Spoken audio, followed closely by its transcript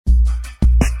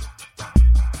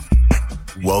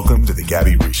Welcome to the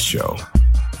Gabby Reese Show.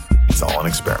 It's all an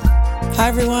experiment. Hi,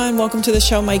 everyone. Welcome to the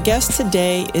show. My guest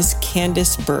today is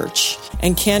Candace Burch,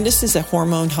 and Candace is a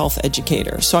hormone health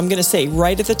educator. So I'm going to say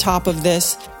right at the top of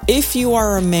this, if you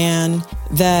are a man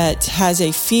that has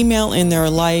a female in their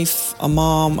life, a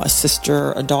mom, a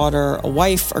sister, a daughter, a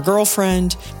wife, a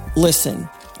girlfriend, listen.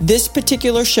 This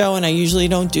particular show, and I usually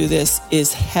don't do this,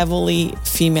 is heavily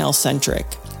female-centric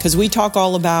because we talk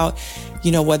all about,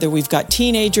 whether we've got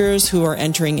teenagers who are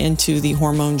entering into the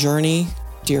hormone journey,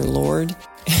 dear Lord.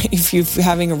 If you're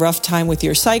having a rough time with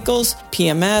your cycles,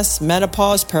 PMS,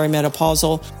 menopause,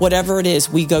 perimenopausal, whatever it is,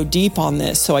 we go deep on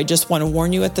this. So I just want to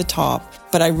warn you at the top.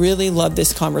 But I really love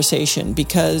this conversation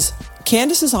because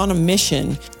Candace is on a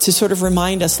mission to sort of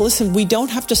remind us, listen, we don't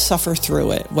have to suffer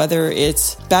through it, whether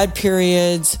it's bad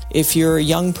periods, if you're a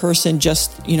young person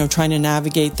just, trying to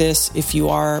navigate this, if you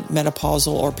are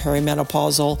menopausal or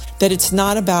perimenopausal, that it's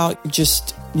not about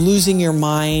just losing your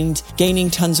mind, gaining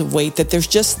tons of weight, that there's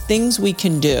just things we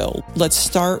can do. Let's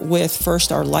start with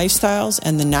first our lifestyles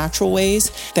and the natural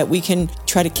ways that we can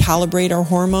try to calibrate our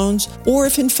hormones. Or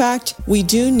if in fact we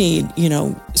do need,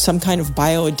 some kind of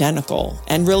bioidentical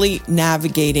and really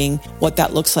navigating what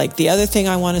that looks like. The other thing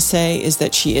I want to say is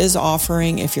that she is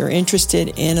offering, if you're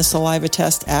interested in a saliva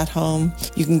test at home,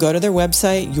 you can go to their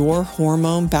website,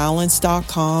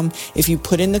 yourhormonebalance.com. If you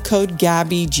put in the code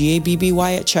GABBY,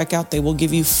 GABBY at checkout, they will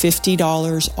give you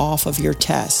 $50 off of your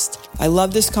test. I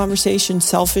love this conversation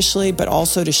selfishly, but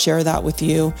also to share that with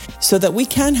you so that we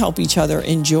can help each other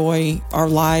enjoy our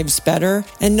lives better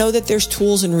and know that there's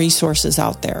tools and resources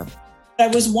out there. I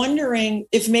was wondering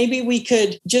if maybe we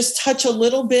could just touch a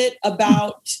little bit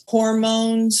about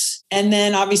hormones. And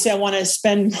then obviously I want to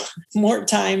spend more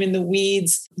time in the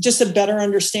weeds, just a better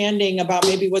understanding about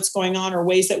maybe what's going on or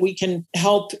ways that we can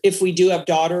help if we do have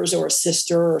daughters or a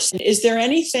sister. Is there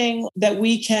anything that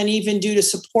we can even do to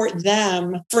support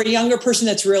them for a younger person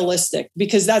that's realistic?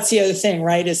 Because that's the other thing,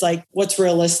 right? Is like, what's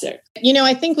realistic?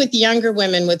 I think with younger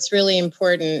women, what's really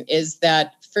important is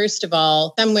that first of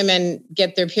all, some women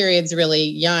get their periods really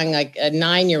young, like a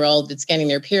 9-year-old that's getting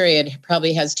their period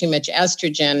probably has too much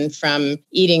estrogen from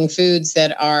eating foods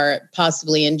that are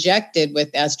possibly injected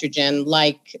with estrogen,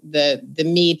 like the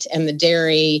meat and the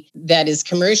dairy that is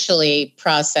commercially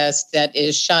processed, that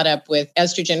is shot up with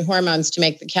estrogen hormones to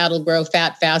make the cattle grow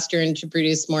fat faster and to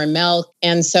produce more milk.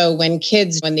 And so when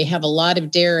they have a lot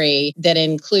of dairy that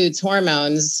includes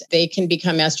hormones, they can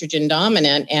become estrogen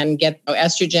dominant and get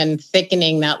estrogen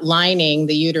thickening that lining,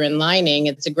 the uterine lining.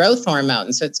 It's a growth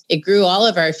hormone. So it grew all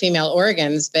of our female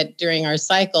organs, but during our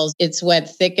cycles, it's what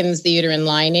thickens the uterine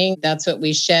lining. That's what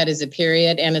we shed as a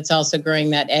period. And it's also growing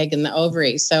that egg in the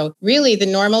ovary. So really the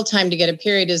normal time to get a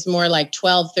period is more like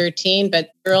 12, 13,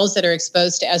 but girls that are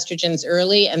exposed to estrogens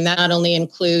early, and that not only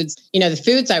includes, the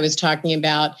foods I was talking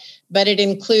about, but it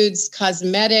includes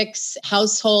cosmetics,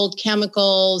 household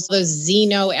chemicals, those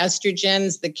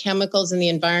xenoestrogens, the chemicals in the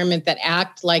environment that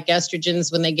act like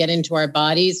estrogens when they get into our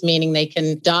bodies, meaning they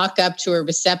can dock up to a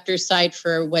receptor site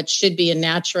for what should be a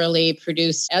naturally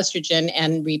produced estrogen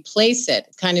and replace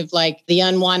it. Kind of like the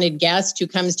unwanted guest who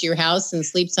comes to your house and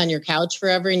sleeps on your couch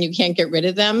forever and you can't get rid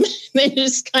of them. They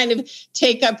just kind of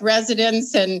take up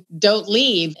residence and don't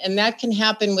leave. And that can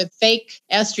happen with fake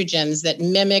estrogens that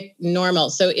mimic normal.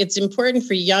 So it's important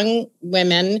for young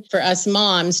women, for us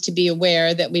moms, to be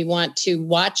aware that we want to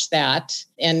watch that.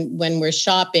 And when we're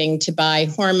shopping, to buy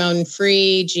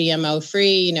hormone-free,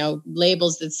 GMO-free,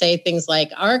 labels that say things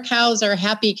like, our cows are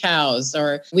happy cows,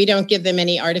 or we don't give them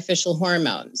any artificial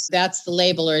hormones. That's the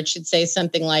label. Or it should say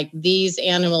something like, these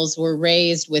animals were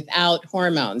raised without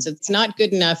hormones. It's not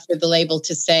good enough for the label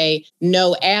to say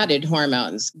no added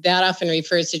hormones. That often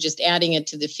refers to just adding it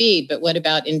to the feed. But what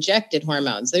about injected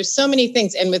hormones? There's so many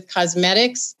things. And with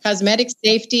cosmetics, Cosmetics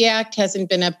Safety Act hasn't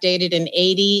been updated in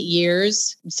 80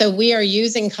 years. So we are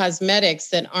using cosmetics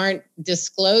that aren't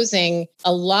disclosing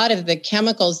a lot of the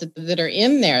chemicals that are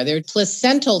in there. There's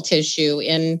placental tissue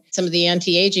in some of the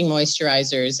anti-aging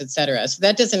moisturizers, et cetera. So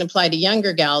that doesn't apply to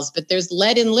younger gals, but there's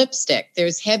lead in lipstick.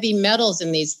 There's heavy metals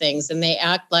in these things, and they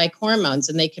act like hormones,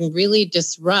 and they can really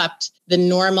disrupt the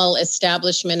normal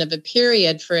establishment of a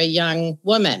period for a young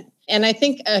woman. And I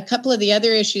think a couple of the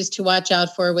other issues to watch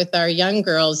out for with our young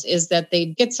girls is that they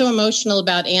get so emotional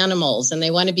about animals and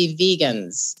they want to be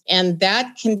vegans. And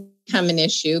that can become an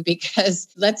issue because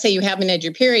let's say you haven't had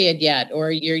your period yet,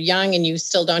 or you're young and you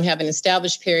still don't have an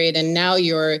established period, and now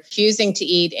you're refusing to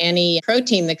eat any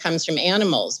protein that comes from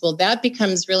animals. Well, that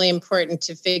becomes really important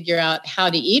to figure out how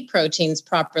to eat proteins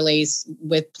properly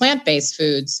with plant-based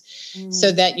foods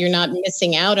so that you're not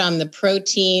missing out on the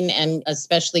protein and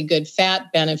especially good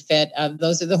fat benefit of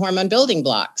those are the hormone building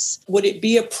blocks. Would it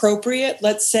be appropriate,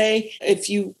 let's say, if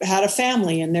you had a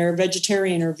family and they're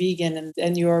vegetarian or vegan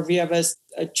and you have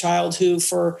a child who,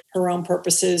 for her own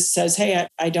purposes, says, hey,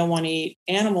 I don't want to eat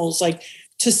animals, like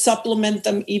to supplement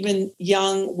them even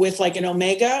young with like an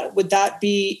omega, would that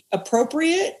be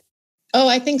appropriate? Oh,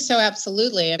 I think so.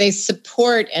 Absolutely. They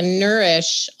support and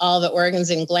nourish all the organs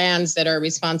and glands that are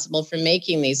responsible for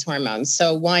making these hormones.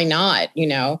 So why not,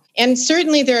 And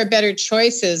certainly there are better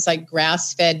choices like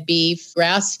grass-fed beef.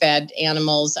 Grass-fed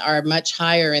animals are much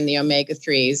higher in the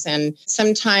omega-3s. And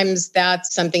sometimes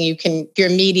that's something you can, if you're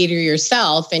a meat eater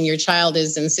yourself and your child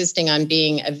is insisting on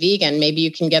being a vegan, maybe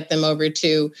you can get them over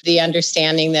to the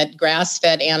understanding that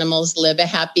grass-fed animals live a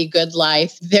happy, good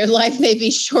life. Their life may be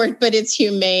short, but it's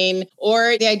humane.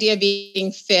 Or the idea of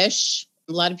eating fish.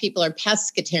 A lot of people are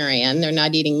pescatarian. They're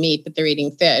not eating meat, but they're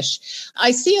eating fish.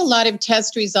 I see a lot of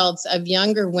test results of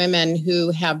younger women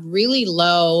who have really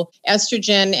low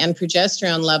estrogen and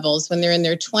progesterone levels when they're in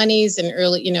their 20s and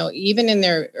early, even in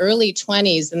their early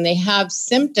 20s, and they have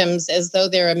symptoms as though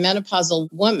they're a menopausal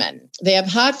woman. They have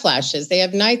hot flashes. They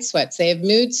have night sweats. They have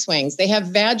mood swings. They have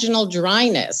vaginal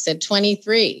dryness at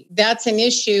 23. That's an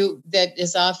issue that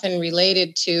is often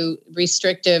related to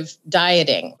restrictive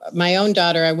dieting. My own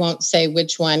daughter, I won't say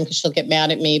which one because she'll get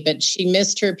mad at me, but she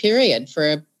missed her period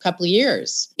for a couple of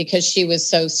years because she was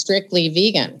so strictly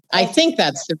vegan. I think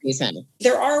that's the reason.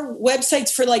 There are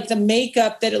websites for like the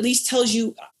makeup that at least tells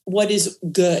you what is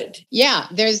good. Yeah,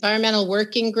 there's Environmental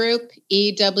Working Group,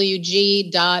 EWG.org,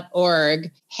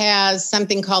 has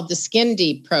something called the Skin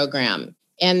Deep program.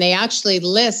 And they actually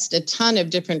list a ton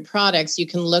of different products. You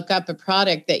can look up a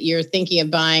product that you're thinking of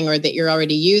buying or that you're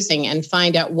already using and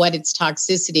find out what its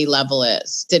toxicity level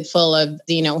is. Is it full of,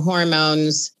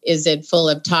 hormones? Is it full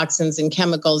of toxins and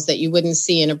chemicals that you wouldn't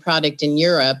see in a product in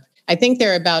Europe? I think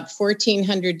there are about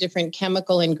 1,400 different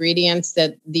chemical ingredients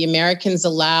that the Americans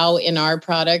allow in our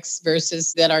products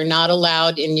versus that are not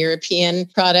allowed in European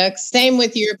products. Same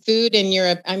with your food in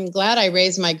Europe. I'm glad I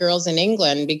raised my girls in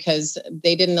England because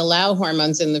they didn't allow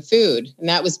hormones in the food. And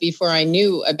that was before I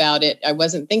knew about it. I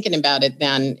wasn't thinking about it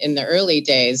then in the early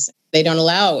days. They don't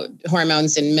allow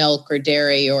hormones in milk or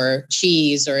dairy or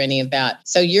cheese or any of that.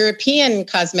 So European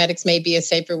cosmetics may be a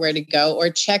safer way to go, or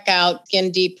check out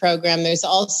Skin Deep program. There's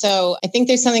also, I think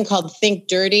there's something called Think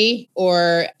Dirty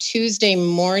or Tuesday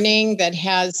Morning that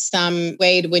has some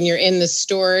way to, when you're in the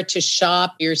store to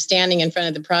shop, you're standing in front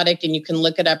of the product and you can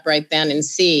look it up right then and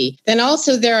see. Then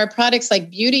also there are products like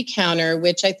Beauty Counter,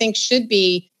 which I think should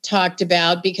be talked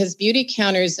about because Beauty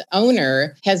Counter's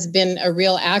owner has been a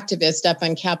real activist up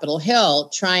on Capitol Hill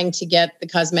trying to get the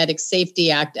Cosmetic Safety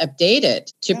Act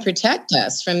updated to protect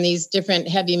us from these different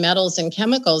heavy metals and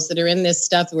chemicals that are in this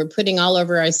stuff that we're putting all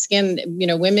over our skin.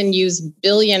 Women use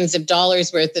billions of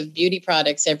dollars worth of beauty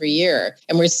products every year,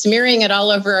 and we're smearing it all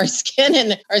over our skin,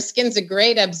 and our skin's a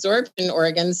great absorption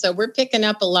organ. So we're picking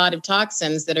up a lot of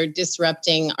toxins that are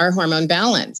disrupting our hormone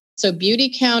balance. So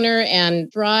Beauty Counter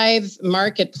and Thrive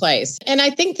Marketplace. And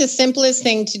I think the simplest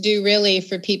thing to do really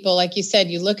for people, like you said,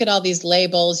 you look at all these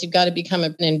labels, you've got to become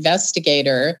an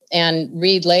investigator and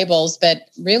read labels. But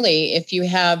really, if you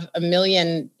have a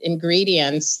million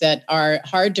ingredients that are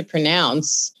hard to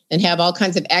pronounce and have all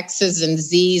kinds of X's and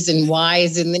Z's and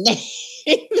Y's in the name,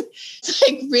 it's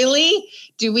like, really?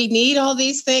 Do we need all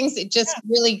these things? It's just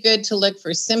really good to look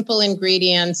for simple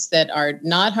ingredients that are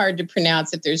not hard to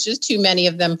pronounce. If there's just too many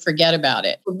of them, forget about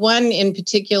it. One in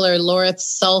particular, laureth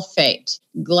sulfate,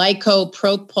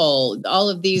 glycopropyl, all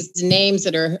of these names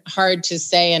that are hard to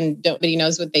say and nobody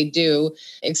knows what they do,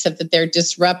 except that they're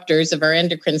disruptors of our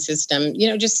endocrine system.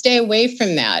 Just stay away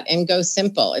from that and go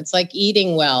simple. It's like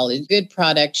eating well. A good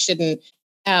product shouldn't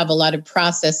have a lot of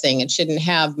processing. It shouldn't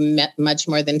have much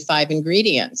more than 5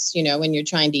 ingredients, when you're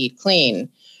trying to eat clean.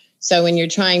 So when you're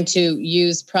trying to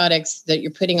use products that you're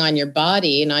putting on your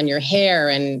body and on your hair,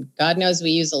 and God knows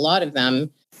we use a lot of them,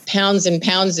 pounds and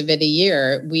pounds of it a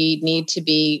year, we need to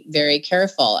be very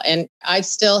careful. And I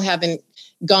still haven't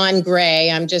gone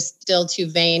gray. I'm just still too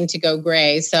vain to go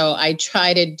gray. So I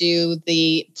try to do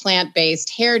the plant-based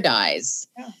hair dyes.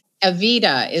 Yeah.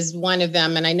 Avita is one of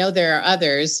them, and I know there are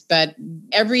others, but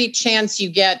every chance you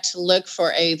get to look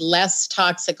for a less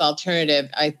toxic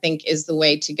alternative, I think, is the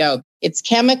way to go. It's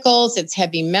chemicals, it's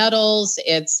heavy metals,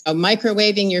 it's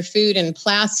microwaving your food in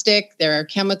plastic. There are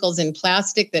chemicals in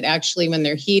plastic that actually, when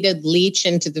they're heated, leach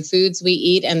into the foods we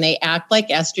eat, and they act like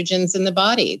estrogens in the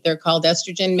body. They're called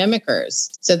estrogen mimickers.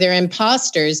 So they're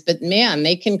imposters, but man,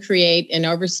 they can create an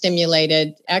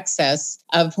overstimulated excess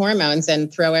of hormones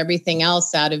and throw everything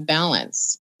else out of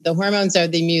balance. The hormones are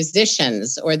the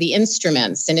musicians or the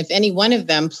instruments. And if any one of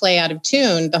them play out of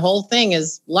tune, the whole thing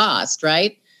is lost,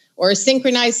 right? Or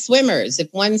synchronized swimmers.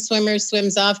 If one swimmer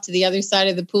swims off to the other side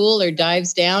of the pool or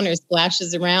dives down or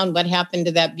splashes around, what happened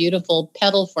to that beautiful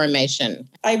petal formation?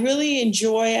 I really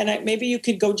enjoy, and maybe you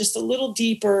could go just a little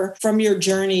deeper from your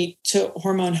journey to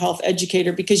hormone health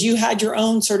educator, because you had your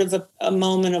own sort of a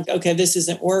moment of, okay, this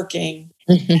isn't working.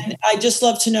 And I just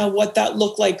love to know what that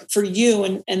looked like for you.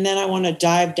 And then I want to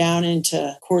dive down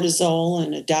into cortisol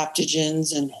and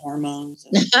adaptogens and hormones.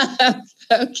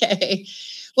 Okay.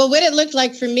 Well, what it looked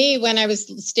like for me when I was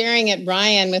staring at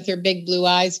Brian with her big blue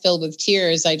eyes filled with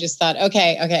tears, I just thought,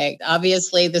 okay,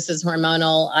 obviously this is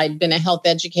hormonal. I'd been a health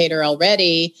educator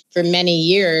already for many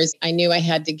years. I knew I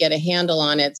had to get a handle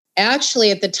on it. Actually,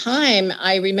 at the time,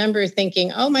 I remember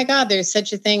thinking, oh my God, there's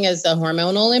such a thing as a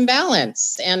hormonal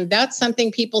imbalance. And that's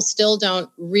something people still don't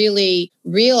really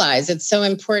realize. It's so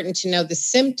important to know the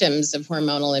symptoms of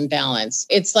hormonal imbalance.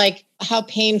 It's like, how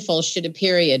painful should a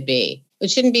period be? It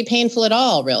shouldn't be painful at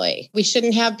all, really. We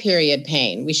shouldn't have period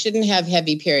pain. We shouldn't have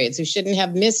heavy periods. We shouldn't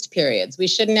have missed periods. We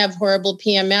shouldn't have horrible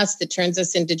PMS that turns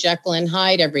us into Jekyll and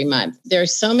Hyde every month. There are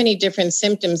so many different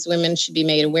symptoms women should be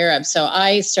made aware of. So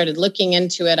I started looking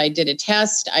into it. I did a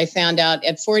test. I found out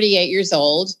at 48 years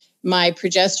old, my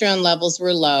progesterone levels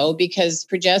were low, because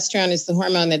progesterone is the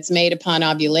hormone that's made upon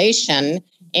ovulation,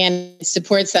 and it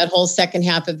supports that whole second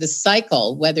half of the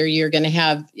cycle. Whether you're going to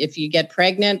have, if you get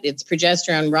pregnant, it's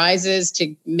progesterone rises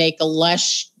to make a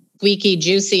lush, squeaky,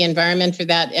 juicy environment for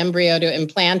that embryo to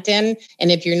implant in.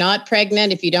 And if you're not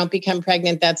pregnant, if you don't become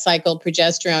pregnant that cycle,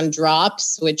 progesterone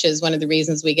drops, which is one of the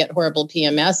reasons we get horrible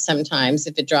PMS sometimes.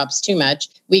 If it drops too much,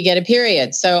 we get a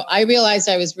period. So I realized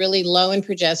I was really low in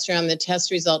progesterone. The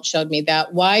test results showed me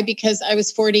that. Why? Because I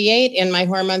was 48 and my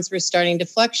hormones were starting to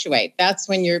fluctuate. That's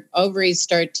when your ovaries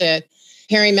start to...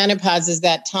 Perimenopause is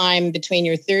that time between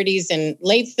your 30s and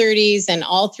late 30s and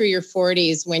all through your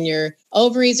 40s when your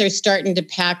ovaries are starting to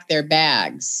pack their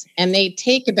bags. And they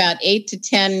take about 8 to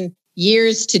 10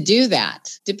 years to do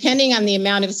that, depending on the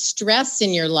amount of stress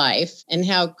in your life and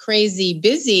how crazy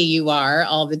busy you are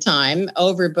all the time,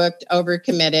 overbooked,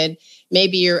 overcommitted.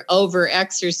 Maybe you're over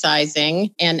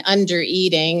exercising and under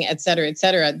eating, et cetera, et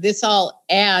cetera. This all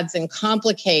adds and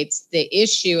complicates the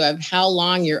issue of how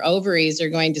long your ovaries are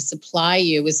going to supply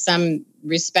you with some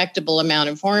respectable amount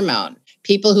of hormone.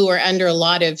 People who are under a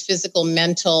lot of physical,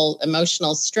 mental,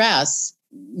 emotional stress,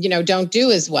 don't do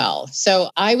as well. So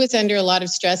I was under a lot of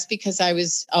stress because I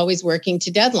was always working to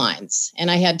deadlines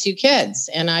and I had 2 kids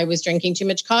and I was drinking too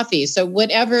much coffee. So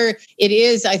whatever it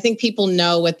is, I think people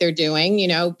know what they're doing.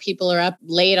 People are up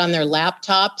late on their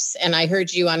laptops. And I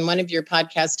heard you on one of your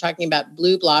podcasts talking about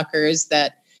blue blockers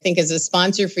that I think as a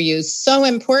sponsor for you, so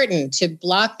important to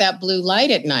block that blue light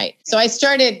at night. So I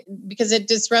started because it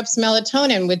disrupts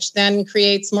melatonin, which then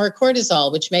creates more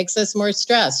cortisol, which makes us more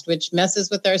stressed, which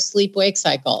messes with our sleep-wake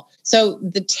cycle. So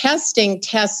the testing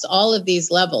tests all of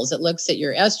these levels. It looks at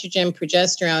your estrogen,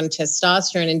 progesterone,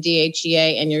 testosterone, and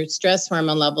DHEA, and your stress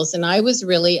hormone levels. And I was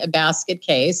really a basket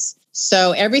case.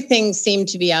 So everything seemed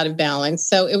to be out of balance.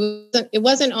 So it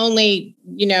wasn't only,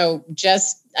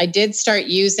 just I did start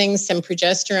using some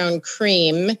progesterone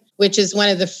cream, which is one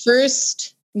of the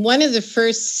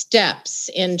first steps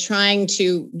in trying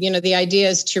to, the idea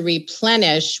is to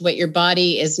replenish what your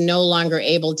body is no longer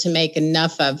able to make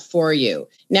enough of for you.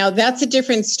 Now, that's a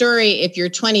different story if you're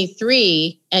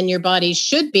 23 and your body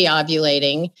should be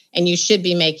ovulating and you should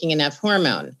be making enough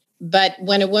hormone. But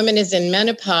when a woman is in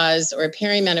menopause or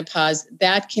perimenopause,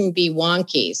 that can be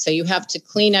wonky. So you have to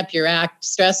clean up your act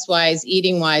stress-wise,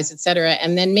 eating-wise, et cetera,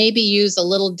 and then maybe use a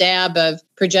little dab of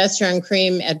progesterone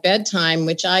cream at bedtime,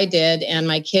 which I did. And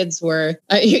my kids were,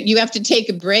 you have to take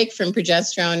a break from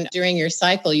progesterone during your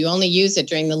cycle. You only use it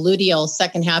during the luteal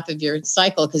second half of your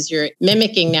cycle because you're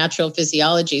mimicking natural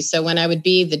physiology. So when I would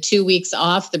be the 2 weeks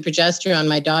off the progesterone,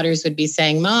 my daughters would be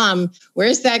saying, "Mom,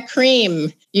 where's that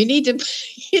cream? You need to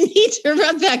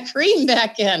rub that cream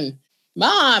back in.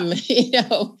 Mom,"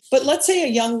 But let's say a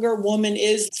younger woman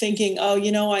is thinking,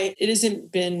 it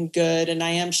hasn't been good and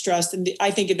I am stressed. And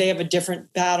I think they have a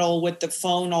different battle with the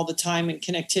phone all the time and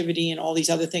connectivity and all these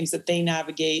other things that they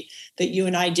navigate that you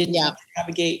and I didn't have to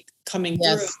navigate coming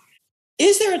through.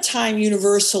 Is there a time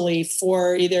universally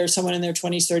for either someone in their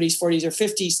 20s, 30s, 40s, or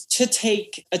 50s to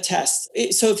take a test?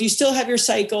 So if you still have your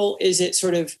cycle, is it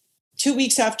sort of 2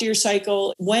 weeks after your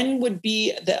cycle? When would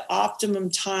be the optimum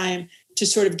time to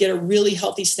sort of get a really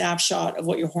healthy snapshot of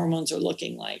what your hormones are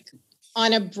looking like?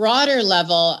 On a broader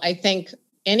level, I think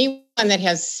anyone that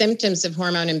has symptoms of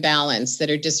hormone imbalance that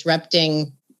are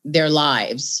disrupting their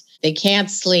lives, they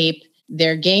can't sleep,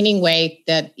 they're gaining weight,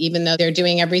 that even though they're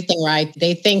doing everything right,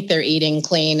 they think they're eating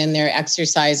clean and they're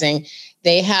exercising.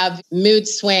 They have mood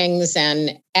swings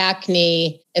and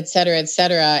acne, et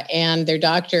cetera, and their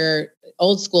doctor,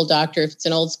 old school doctor, if it's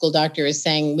an old school doctor, is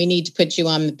saying, we need to put you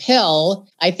on the pill.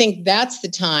 I think that's the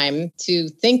time to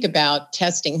think about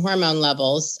testing hormone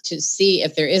levels to see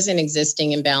if there is an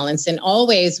existing imbalance. And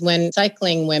always when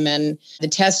cycling women, the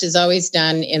test is always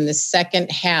done in the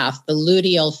second half, the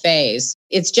luteal phase.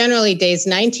 It's generally days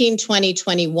 19, 20,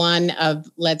 21 of,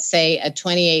 let's say, a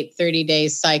 28, 30-day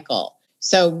cycle.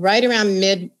 So right around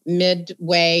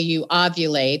midway, you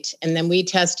ovulate, and then we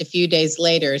test a few days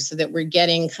later so that we're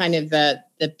getting kind of the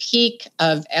peak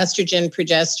of estrogen,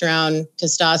 progesterone,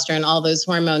 testosterone, all those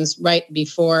hormones right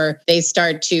before they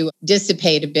start to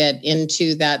dissipate a bit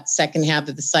into that second half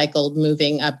of the cycle,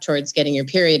 moving up towards getting your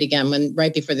period again. When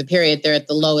right before the period, they're at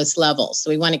the lowest level.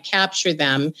 So we want to capture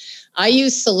them. I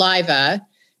use saliva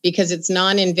because it's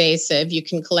non-invasive. You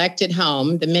can collect at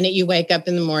home the minute you wake up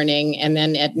in the morning and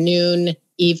then at noon,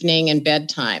 evening, and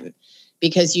bedtime,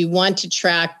 because you want to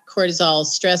track cortisol,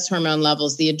 stress hormone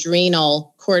levels, the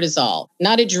adrenal cortisol,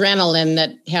 not adrenaline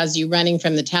that has you running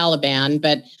from the Taliban,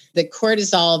 but the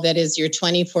cortisol that is your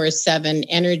 24/7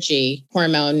 energy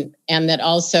hormone, and that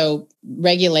also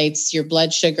regulates your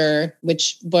blood sugar,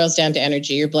 which boils down to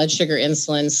energy, your blood sugar,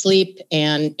 insulin, sleep,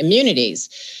 and immunities.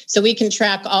 So we can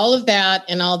track all of that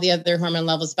and all the other hormone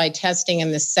levels by testing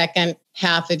in the second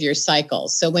half of your cycle.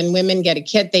 So when women get a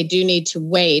kit, they do need to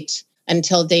wait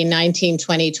until day 19,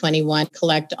 20, 21,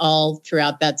 collect all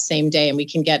throughout that same day. And we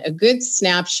can get a good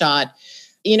snapshot.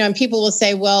 You know, and people will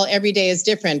say, well, every day is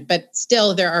different, but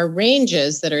still there are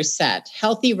ranges that are set,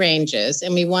 healthy ranges,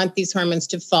 and we want these hormones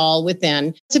to fall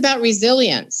within. It's about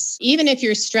resilience. Even if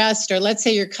you're stressed, or let's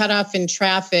say you're cut off in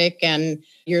traffic and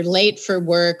you're late for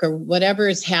work or whatever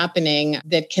is happening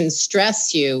that can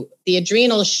stress you, the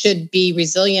adrenals should be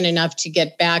resilient enough to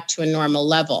get back to a normal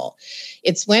level.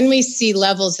 It's when we see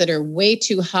levels that are way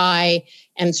too high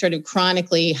and sort of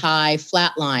chronically high,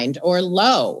 flatlined, or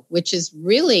low, which is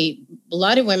really, a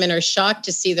lot of women are shocked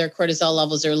to see their cortisol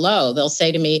levels are low. They'll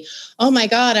say to me, oh my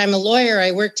God, I'm a lawyer.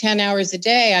 I work 10 hours a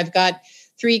day. I've got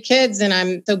 3 kids and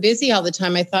I'm so busy all the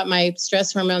time. I thought my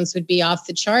stress hormones would be off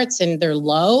the charts and they're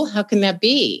low. How can that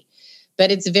be?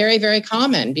 But it's very, very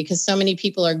common because so many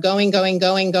people are going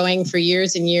for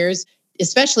years and years,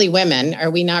 especially women. Are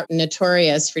we not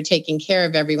notorious for taking care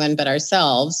of everyone but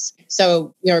ourselves?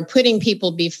 So you're putting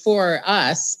people before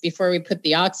us, before we put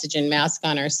the oxygen mask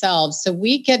on ourselves. So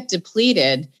we get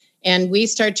depleted and we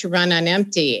start to run on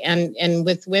empty. And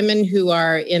with women who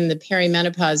are in the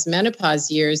perimenopause,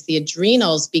 menopause years, the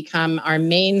adrenals become our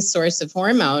main source of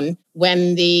hormone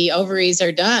when the ovaries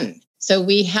are done. So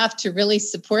we have to really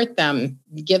support them,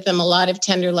 give them a lot of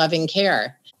tender, loving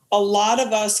care. A lot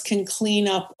of us can clean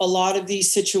up a lot of these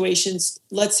situations,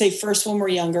 let's say first when we're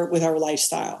younger, with our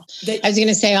lifestyle. I was going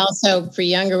to say also for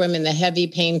younger women, the heavy,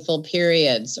 painful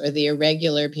periods or the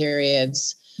irregular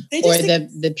periods or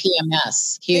the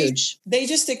PMS, huge. They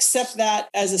just accept that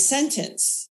as a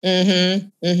sentence.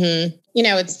 You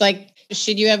know, it's like,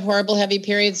 should you have horrible, heavy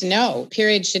periods? No,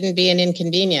 periods shouldn't be an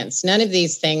inconvenience. None of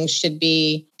these things should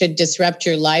disrupt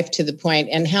your life to the point.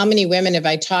 And how many women have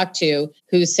I talked to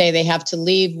who say they have to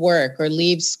leave work or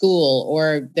leave school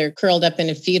or they're curled up in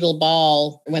a fetal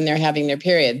ball when they're having their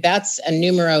period? That's a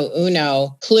numero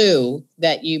uno clue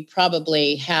that you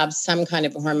probably have some kind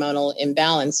of a hormonal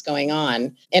imbalance going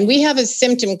on. And we have a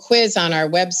symptom quiz on our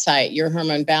website, Your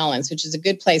Hormone Balance, which is a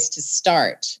good place to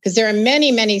start because there are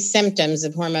many, many symptoms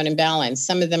of hormone imbalance.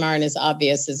 Some of them aren't as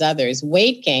obvious as others.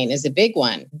 Weight gain is a big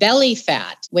one. Belly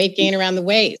fat, weight gain around the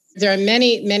waist. There are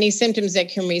many, many symptoms that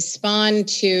can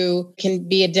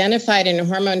be identified in a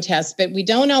hormone test, but we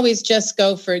don't always just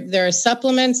go for, there are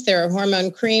supplements, there are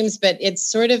hormone creams, but it's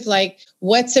sort of like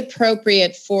what's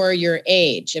appropriate for your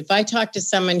age. If I talk to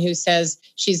someone who says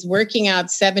she's working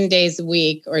out 7 days a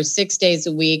week or 6 days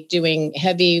a week, doing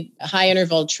heavy, high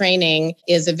interval training,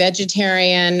 is a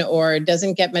vegetarian or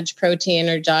doesn't get much protein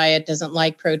in her diet, doesn't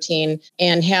like protein,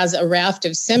 and has a raft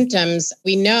of symptoms,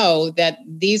 we know that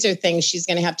these are things she's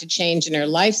going to have to change in her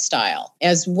lifestyle,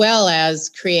 as well as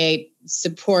create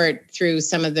support through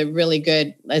some of the really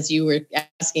good, as you were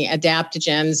asking,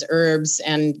 adaptogens, herbs,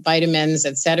 and vitamins,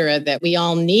 et cetera, that we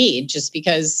all need. Just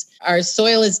because our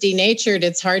soil is denatured,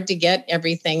 it's hard to get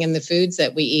everything in the foods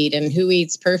that we eat, and who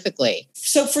eats perfectly.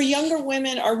 So for younger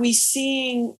women, are we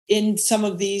seeing in some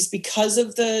of these, because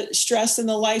of the stress and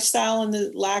the lifestyle and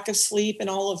the lack of sleep and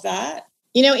all of that?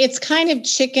 It's kind of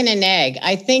chicken and egg.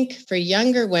 I think for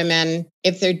younger women,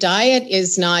 if their diet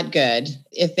is not good,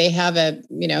 if they have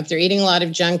if they're eating a lot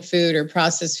of junk food or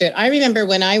processed food. I remember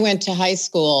when I went to high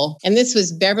school, and this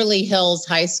was Beverly Hills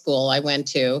High School I went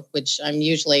to, which I'm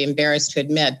usually embarrassed to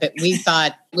admit, but we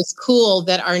thought it was cool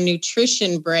that our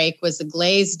nutrition break was a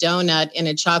glazed donut and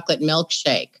a chocolate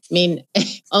milkshake. I mean,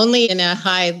 only in a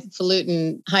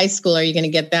highfalutin high school are you going to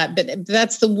get that, but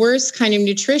that's the worst kind of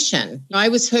nutrition. I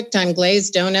was hooked on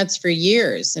glazed donuts for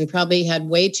years and probably had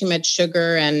way too much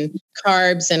sugar and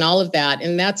carbs and all of that.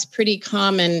 And that's pretty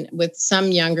common with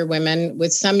some younger women.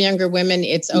 With some younger women,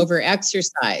 it's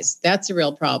overexercise. That's a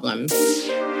real problem.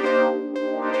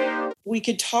 We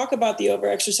could talk about the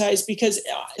overexercise because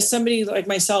somebody like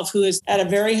myself who is at a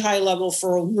very high level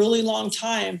for a really long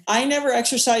time, I never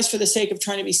exercised for the sake of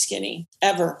trying to be skinny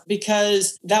ever,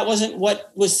 because that wasn't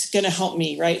what was going to help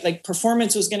me, right? Like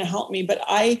performance was going to help me. But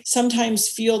I sometimes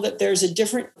feel that there's a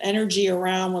different energy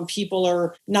around when people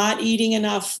are not eating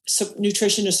enough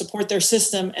nutrition to support their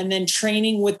system and then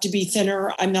training to be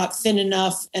thinner. I'm not thin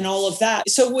enough and all of that.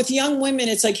 So with young women,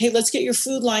 it's like, hey, let's get your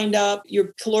food lined up,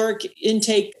 your caloric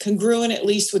intake congruent at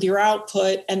least with your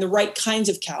output and the right kinds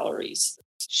of calories.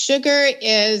 Sugar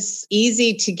is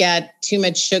easy to get too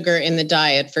much sugar in the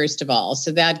diet, first of all.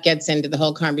 So that gets into the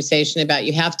whole conversation about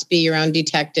you have to be your own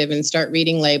detective and start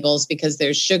reading labels because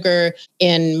there's sugar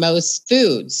in most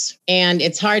foods. And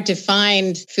it's hard to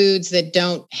find foods that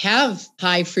don't have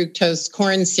high fructose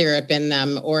corn syrup in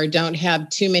them or don't have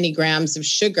too many grams of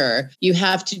sugar. You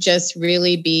have to just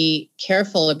really be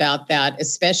careful about that,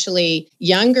 especially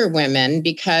younger women,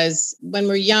 because when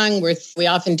we're young, we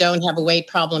often don't have a weight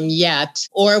problem yet,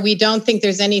 or we don't think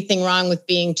there's anything wrong with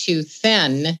being too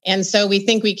thin. And so we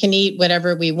think we can eat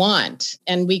whatever we want.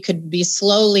 And we could be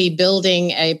slowly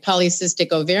building a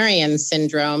polycystic ovarian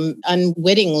syndrome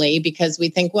unwittingly because we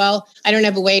think, well, I don't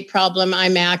have a weight problem.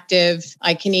 I'm active.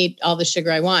 I can eat all the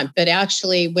sugar I want. But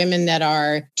actually, women that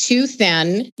are too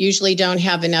thin usually don't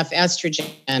have enough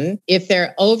estrogen. If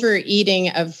they're overeating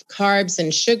of carbs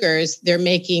and sugars, they're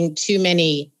making too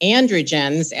many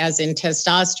androgens, as in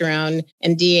testosterone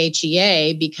and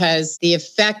DHEA, because the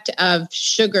effect of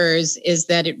sugars is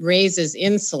that it raises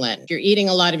insulin. If you're eating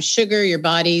a lot of sugar, your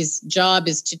body's job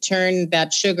is to turn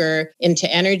that sugar into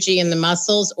energy in the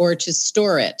muscles or to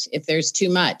store it if there's too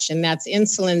much. And that's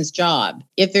insulin's job.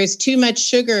 If there's too much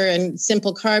sugar and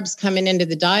simple carbs coming into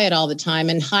the diet all the time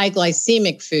and high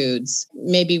glycemic foods,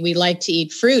 maybe we like to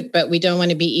eat fruit, but we don't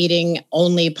want to be eating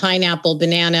only pineapple,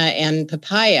 banana, and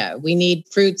papaya. We need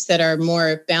fruits that are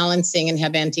more balancing and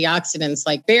have antioxidants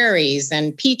like berries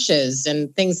and peaches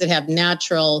and things that have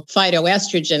natural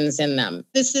phytoestrogens in them.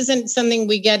 This isn't something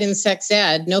we get in sex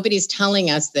ed. Nobody's telling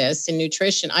us this in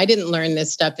nutrition. I didn't learn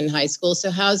this stuff in high school.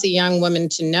 So how's a young woman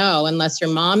to know unless her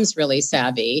mom's really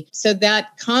savvy? So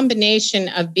that combination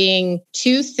of being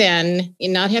too thin,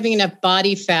 not having enough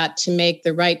body fat to make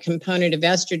the right component of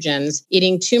estrogens,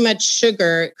 eating too much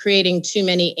sugar, creating too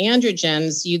many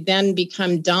androgens, you then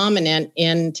become dominant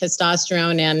in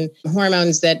testosterone and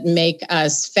hormones that make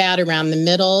us fat around the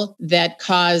middle, that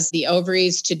cause the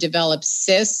ovaries to develop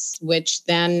cysts, which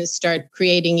then start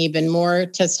creating even more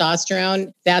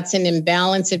testosterone. That's an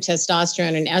imbalance of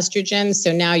testosterone and estrogen.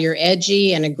 So now you're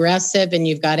edgy and aggressive and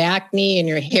you've got acne and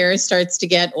your hair starts to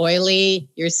get oily.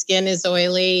 Your skin is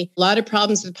oily. A lot of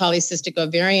problems with polycystic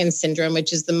ovarian syndrome,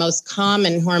 which is the most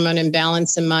common hormone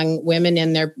imbalance among women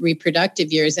in their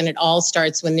reproductive years. And it all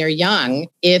starts when they're young.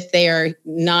 If they are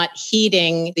not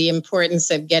heeding the importance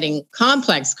of getting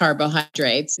complex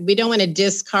carbohydrates, we don't want to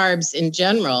diss carbs in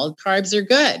general. Carbs are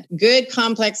good. Good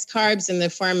complex carbs in the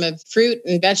form of fruit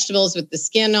and vegetables with the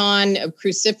skin on, of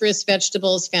cruciferous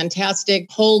vegetables, fantastic.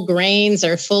 Whole grains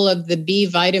are full of the B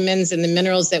vitamins and the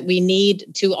minerals that we need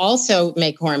to also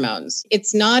make hormones.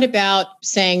 It's not about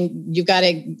saying you've got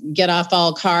to get off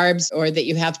all carbs or that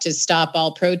you have to stop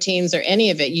all proteins or any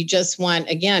of it. You just want,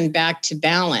 again, back to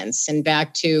balance and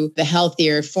back to the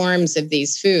healthier forms of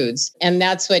these foods. And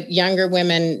that's what younger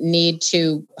women need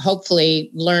to hopefully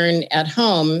learn at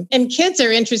home. And kids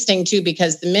are interesting too,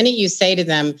 because the minute you say to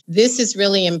them, this is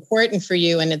really important for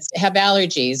you, and it's have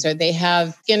allergies or they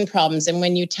have skin problems. And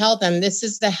when you tell them this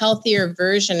is the healthier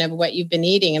version of what you've been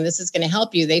eating and this is going to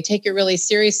help you, they take it really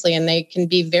seriously and they can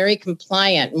be very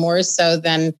compliant, more so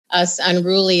than us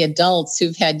unruly adults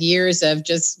who've had years of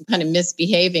just kind of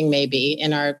misbehaving maybe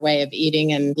in our way of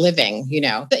eating and living,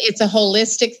 It's a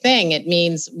holistic thing. It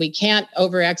means we can't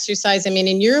overexercise. I mean,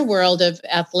 in your world of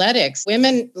athletics,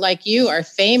 women like you are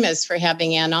famous for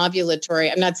having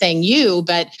anovulatory, I'm not saying you,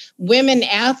 but women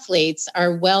athletes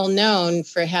are well known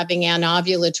for having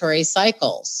anovulatory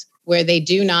cycles where they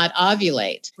do not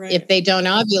ovulate. Right. If they don't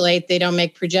ovulate, they don't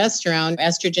make progesterone.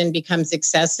 Estrogen becomes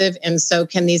excessive, and so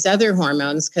can these other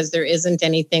hormones because there isn't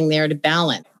anything there to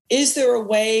balance. Is there a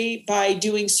way by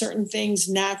doing certain things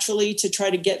naturally to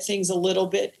try to get things a little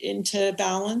bit into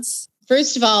balance?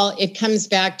 First of all, it comes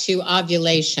back to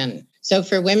ovulation. So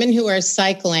for women who are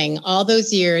cycling all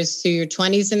those years through your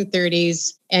 20s and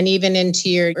 30s, and even into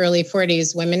your early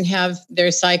 40s, women have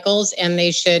their cycles and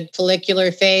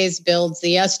follicular phase builds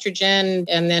the estrogen.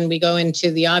 And then we go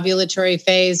into the ovulatory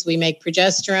phase. We make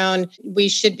progesterone. We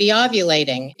should be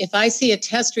ovulating. If I see a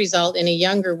test result in a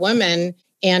younger woman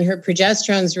and her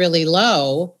progesterone's really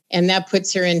low, and that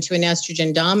puts her into an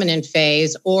estrogen dominant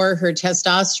phase, or her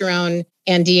testosterone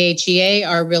and DHEA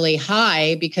are really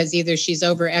high because either she's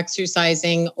over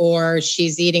exercising or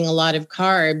she's eating a lot of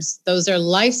carbs, those are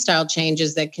lifestyle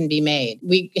changes that can be made.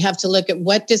 We have to look at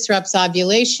what disrupts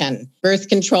ovulation. Birth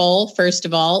control, first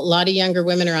of all. A lot of younger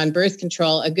women are on birth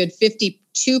control. A good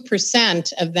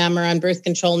 52% of them are on birth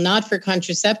control, not for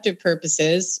contraceptive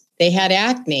purposes. They had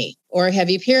acne or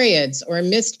heavy periods or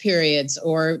missed periods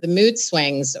or the mood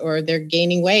swings or they're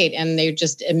gaining weight and they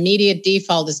just immediate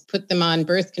default is put them on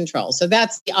birth control. So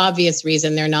that's the obvious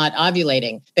reason they're not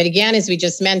ovulating. But again, as we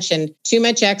just mentioned, too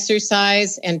much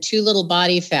exercise and too little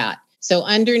body fat. So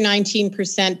under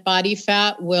 19% body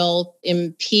fat will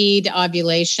impede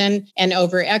ovulation, and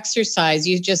over exercise.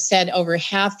 You just said over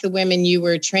half the women you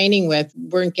were training with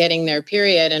weren't getting their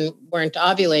period and weren't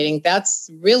ovulating.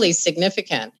 That's really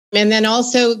significant. And then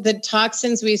also the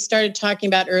toxins we started talking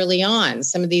about early on,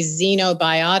 some of these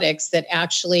xenobiotics that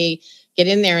actually get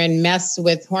in there and mess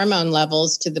with hormone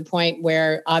levels to the point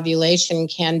where ovulation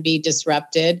can be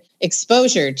disrupted,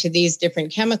 exposure to these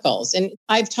different chemicals. And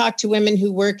I've talked to women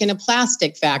who work in a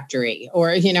plastic factory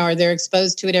or they're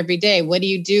exposed to it every day. What do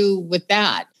you do with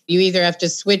that? You either have to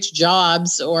switch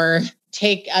jobs or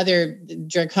take other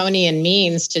draconian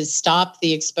means to stop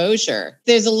the exposure.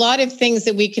 There's a lot of things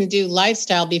that we can do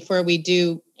lifestyle before we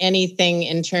do anything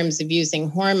in terms of using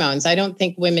hormones. I don't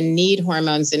think women need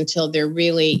hormones until they're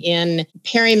really in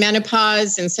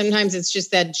perimenopause. And sometimes it's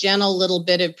just that gentle little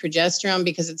bit of progesterone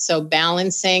because it's so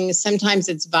balancing. Sometimes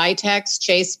it's Vitex,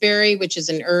 chasteberry, which is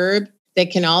an herb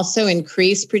that can also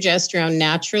increase progesterone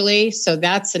naturally. So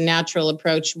that's a natural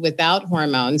approach without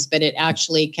hormones, but it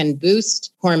actually can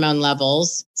boost hormone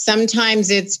levels. Sometimes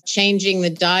it's changing the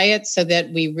diet so that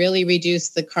we really reduce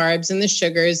the carbs and the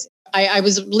sugars. I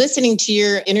was listening to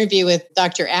your interview with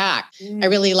Dr. Ack. I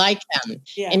really like him.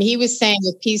 Yeah. And he was saying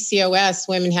with PCOS,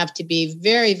 women have to be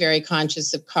very, very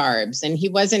conscious of carbs. And he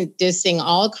wasn't dissing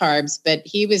all carbs, but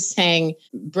he was saying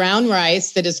brown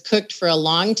rice that is cooked for a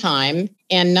long time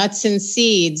and nuts and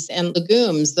seeds and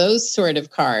legumes, those sort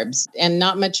of carbs, and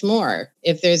not much more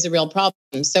if there's a real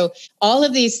problem. So all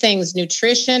of these things,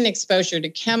 nutrition, exposure to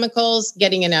chemicals,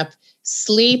 getting enough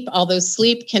sleep, although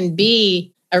sleep can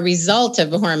be a result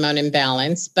of a hormone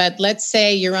imbalance. But let's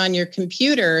say you're on your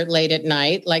computer late at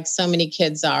night, like so many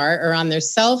kids are, or on their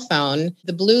cell phone.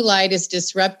 The blue light is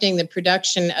disrupting the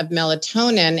production of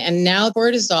melatonin. And now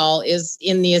cortisol is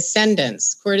in the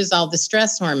ascendance, cortisol, the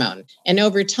stress hormone. And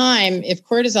over time, if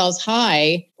cortisol is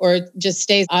high or just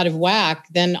stays out of whack,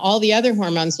 then all the other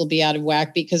hormones will be out of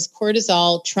whack because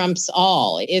cortisol trumps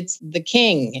all. It's the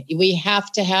king. We have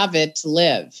to have it to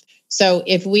live. So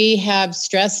if we have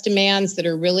stress demands that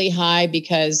are really high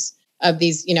because of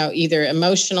these, either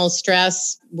emotional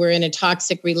stress, we're in a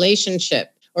toxic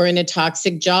relationship or in a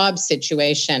toxic job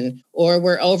situation, or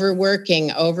we're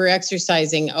overworking,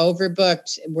 over-exercising,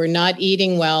 overbooked, we're not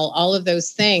eating well, all of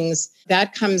those things,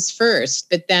 that comes first.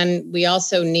 But then we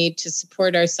also need to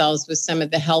support ourselves with some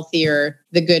of the healthier,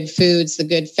 the good foods, the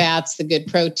good fats, the good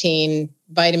protein.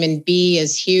 Vitamin B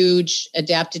is huge,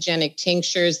 adaptogenic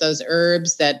tinctures, those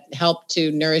herbs that help to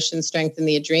nourish and strengthen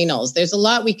the adrenals. There's a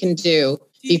lot we can do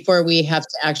before we have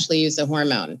to actually use a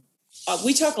hormone.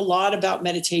 We talk a lot about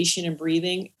meditation and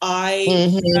breathing. I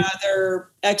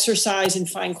rather exercise and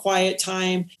find quiet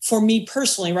time for me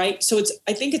personally, right? So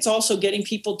I think it's also getting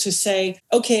people to say,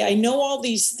 okay, I know all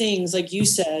these things, like you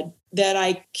said, that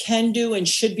I can do and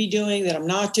should be doing that I'm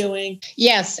not doing?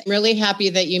 Yes, I'm really happy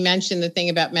that you mentioned the thing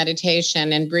about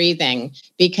meditation and breathing,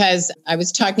 because I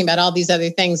was talking about all these other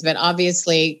things, but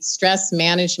obviously stress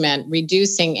management,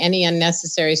 reducing any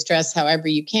unnecessary stress however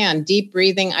you can. Deep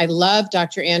breathing. I love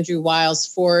Dr. Andrew Weil's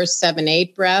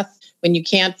 4-7-8 breath. When you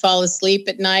can't fall asleep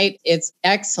at night, it's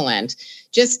excellent.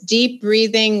 Just deep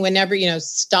breathing whenever,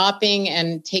 stopping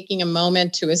and taking a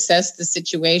moment to assess the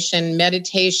situation,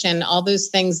 meditation, all those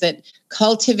things that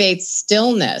cultivate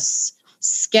stillness,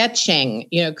 sketching,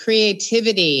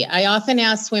 creativity. I often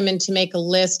ask women to make a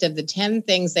list of the 10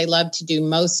 things they love to do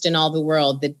most in all the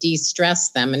world that de-stress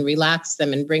them and relax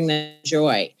them and bring them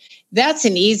joy. That's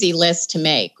an easy list to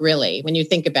make, really, when you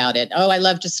think about it. Oh, I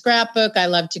love to scrapbook. I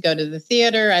love to go to the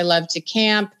theater. I love to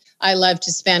camp. I love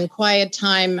to spend quiet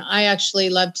time. I actually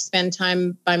love to spend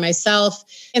time by myself.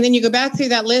 And then you go back through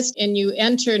that list and you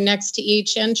enter next to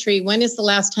each entry, when is the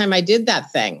last time I did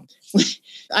that thing?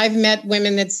 I've met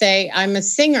women that say, I'm a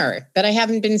singer, but I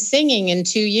haven't been singing in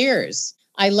 2 years.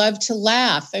 I love to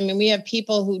laugh. I mean, we have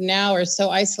people who now are so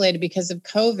isolated because of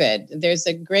COVID. There's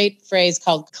a great phrase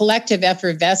called collective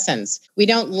effervescence. We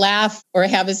don't laugh or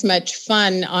have as much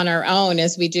fun on our own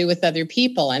as we do with other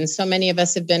people. And so many of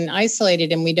us have been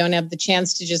isolated and we don't have the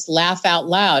chance to just laugh out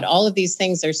loud. All of these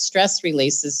things are stress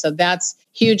releases. So that's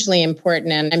hugely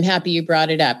important. And I'm happy you brought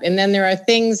it up. And then there are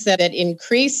things that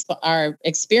increase our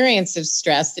experience of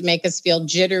stress that make us feel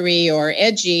jittery or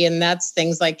edgy. And that's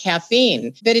things like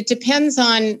caffeine. But it depends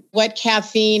on what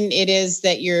caffeine it is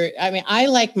that I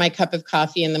like my cup of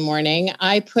coffee in the morning.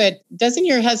 Doesn't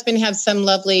your husband have some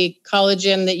lovely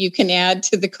collagen that you can add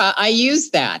to the coffee? I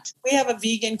use that. We have a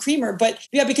vegan creamer, but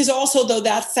yeah, because also though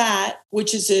that fat,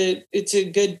 which is it's a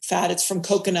good fat, it's from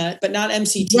coconut, but not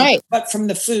MCT, right, but from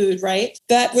the food, right?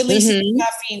 That releases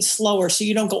caffeine slower, so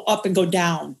you don't go up and go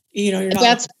down. You're not.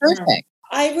 That's perfect.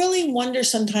 I really wonder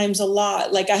sometimes a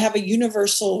lot, like I have a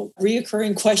universal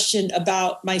reoccurring question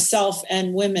about myself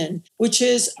and women, which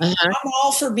is I'm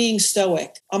all for being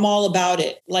stoic. I'm all about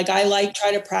it. Like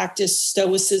try to practice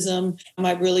stoicism.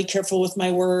 I'm really careful with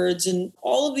my words and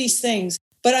all of these things.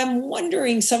 But I'm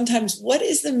wondering sometimes, what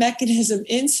is the mechanism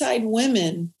inside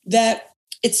women that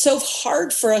it's so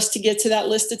hard for us to get to that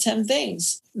list of 10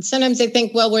 things? Sometimes I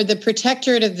think, well, we're the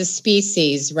protectorate of the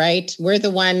species, right? We're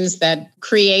the ones that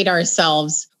create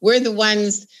ourselves. We're the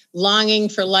ones longing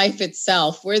for life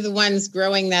itself. We're the ones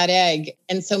growing that egg.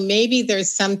 And so maybe there's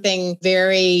something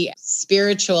very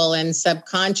spiritual and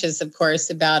subconscious, of course,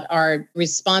 about our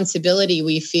responsibility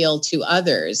we feel to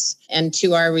others and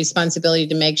to our responsibility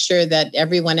to make sure that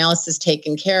everyone else is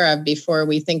taken care of before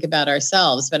we think about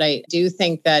ourselves. But I do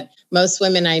think that most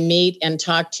women I meet and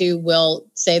talk to will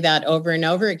say that over and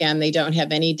over again. They don't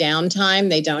have any downtime.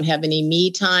 They don't have any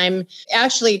me time.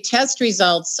 Actually, test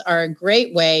results are a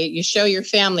great way. You show your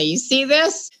family, you see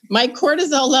this? My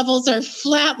cortisol levels are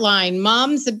flatline.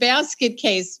 Mom's a basket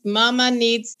case. Mama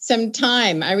needs some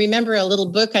time. I remember a little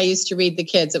book I used to read the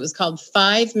kids. It was called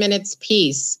 5 Minutes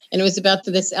Peace. And it was about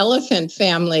this elephant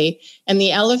family. And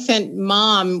the elephant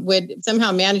mom would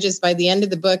somehow manages by the end of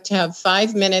the book to have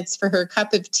 5 minutes for her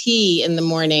cup of tea in the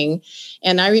morning.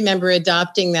 And I remember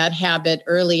adopting that habit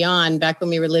early on, back when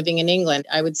we were living in England.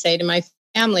 I would say to my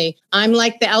family, I'm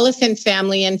like the elephant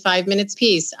family in 5 Minutes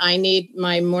Peace. I need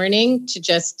my morning to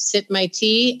just sip my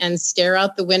tea and stare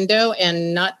out the window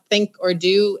and not think or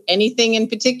do anything in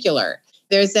particular.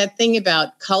 There's that thing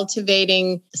about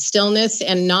cultivating stillness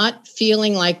and not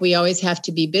feeling like we always have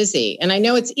to be busy. And I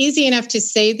know it's easy enough to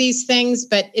say these things,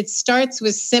 but it starts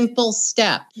with simple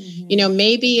step.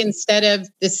 Maybe instead of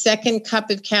the second cup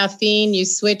of caffeine, you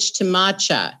switch to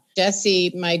matcha.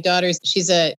 Jessie, my daughter, she's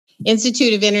a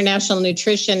Institute of International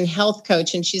Nutrition health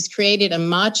coach, and she's created a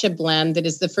matcha blend that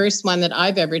is the first one that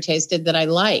I've ever tasted that I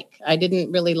like. I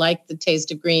didn't really like the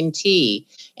taste of green tea.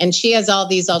 And she has all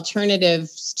these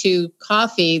alternatives to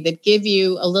coffee that give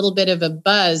you a little bit of a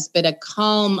buzz, but a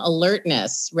calm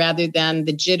alertness rather than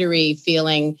the jittery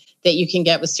feeling that you can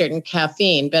get with certain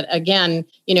caffeine. But again,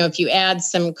 if you add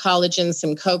some collagen,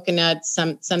 some coconut,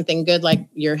 something good like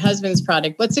your husband's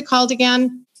product, what's it called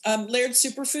again? Laird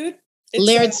Superfood.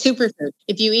 Laird Superfood.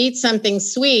 If you eat something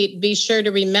sweet, be sure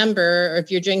to remember, or if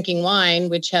you're drinking wine,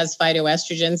 which has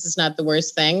phytoestrogens, is not the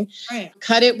worst thing. Right.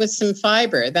 Cut it with some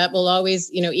fiber. That will always,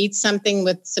 eat something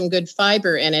with some good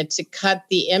fiber in it to cut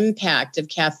the impact of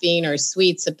caffeine or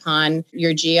sweets upon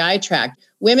your GI tract.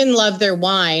 women love their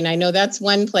wine. I know that's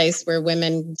one place where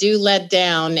women do let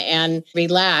down and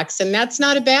relax. And that's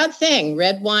not a bad thing.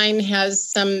 Red wine has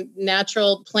some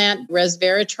natural plant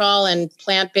resveratrol and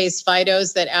plant-based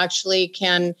phytos that actually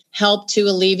can help to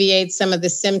alleviate some of the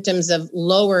symptoms of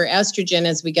lower estrogen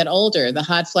as we get older, the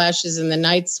hot flashes and the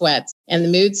night sweats and the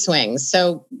mood swings.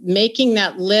 So making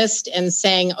that list and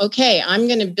saying, okay, I'm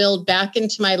going to build back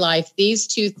into my life these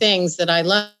two things that I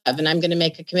love, and I'm going to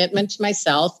make a commitment to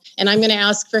myself, and I'm going to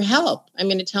ask for help. I'm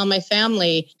going to tell my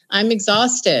family I'm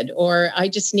exhausted, or I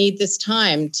just need this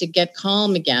time to get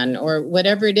calm again, or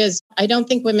whatever it is. I don't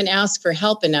think women ask for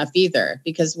help enough either,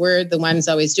 because we're the ones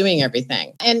always doing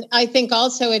everything. And I think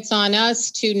also it's on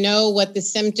us to know what the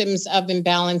symptoms of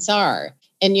imbalance are.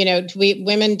 And,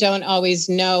 women don't always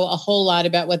know a whole lot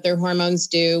about what their hormones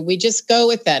do. We just go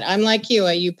with it. I'm like you.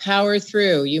 You power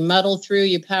through, you muddle through,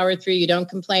 you power through. You don't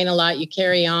complain a lot. You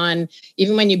carry on.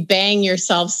 Even when you bang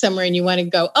yourself somewhere and you want to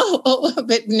go,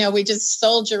 but no, we just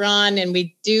soldier on and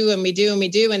we do and we do and we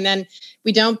do. And then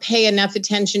we don't pay enough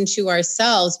attention to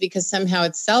ourselves because somehow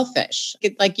it's selfish.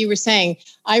 Like you were saying,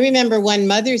 I remember one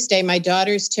Mother's Day, my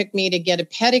daughters took me to get a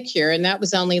pedicure, and that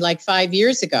was only like 5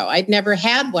 years ago. I'd never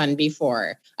had one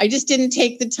before. I just didn't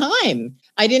take the time.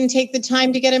 I didn't take the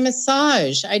time to get a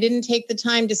massage. I didn't take the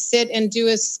time to sit and do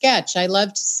a sketch. I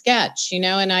love to sketch,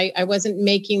 and I wasn't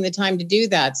making the time to do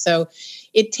that. So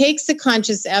it takes a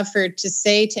conscious effort to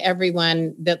say to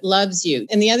everyone that loves you.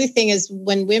 And the other thing is,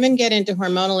 when women get into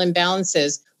hormonal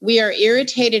imbalances, we are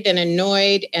irritated and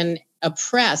annoyed and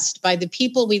oppressed by the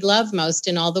people we love most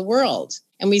in all the world.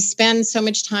 And we spend so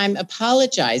much time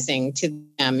apologizing to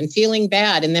them and feeling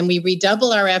bad. And then we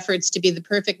redouble our efforts to be the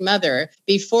perfect mother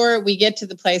before we get to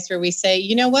the place where we say,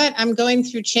 you know what, I'm going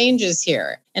through changes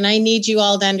here. And I need you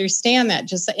all to understand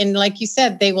that. And like you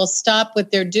said, they will stop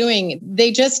what they're doing.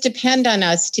 They just depend on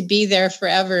us to be there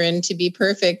forever and to be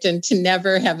perfect and to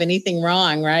never have anything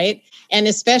wrong, right? And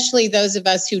especially those of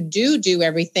us who do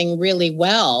everything really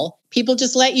well, people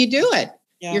just let you do it.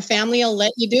 Yeah. Your family will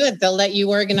let you do it. They'll let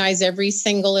you organize every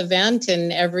single event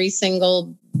and every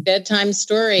single bedtime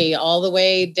story all the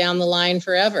way down the line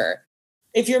forever.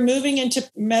 If you're moving into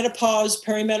menopause,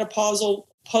 perimenopausal,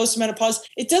 postmenopause,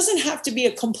 it doesn't have to be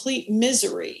a complete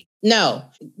misery. No,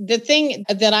 the thing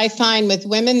that I find with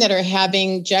women that are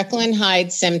having Jekyll and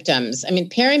Hyde symptoms,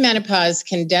 perimenopause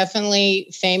can definitely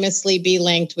famously be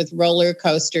linked with roller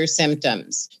coaster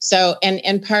symptoms. So,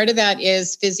 and part of that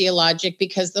is physiologic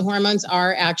because the hormones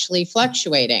are actually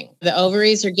fluctuating. The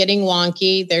ovaries are getting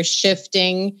wonky, they're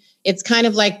shifting. It's kind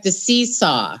of like the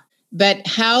seesaw, but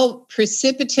how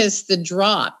precipitous the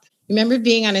drop. Remember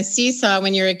being on a seesaw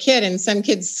when you're a kid and some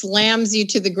kid slams you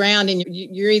to the ground and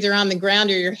you're either on the ground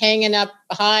or you're hanging up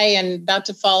high and about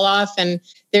to fall off and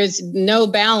there's no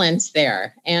balance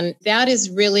there. And that is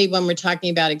really when we're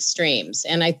talking about extremes.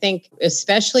 And I think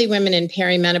especially women in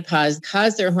perimenopause,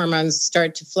 because their hormones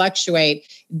start to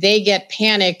fluctuate, they get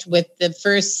panicked with the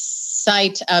first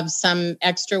sight of some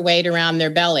extra weight around their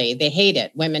belly. They hate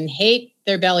it. Women hate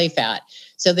their belly fat.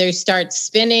 So they start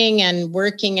spinning and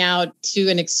working out to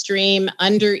an extreme,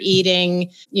 under eating,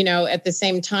 at the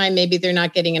same time, maybe they're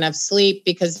not getting enough sleep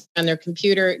because on their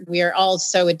computer, we are all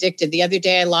so addicted. The other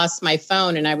day I lost my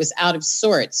phone and I was out of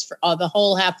sorts for the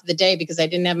whole half of the day because I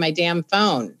didn't have my damn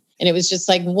phone. And it was just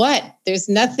like, what? There's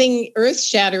nothing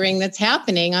earth-shattering that's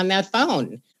happening on that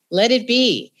phone. Let it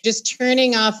be. Just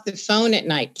turning off the phone at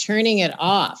night, turning it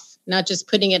off. Not just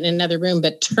putting it in another room,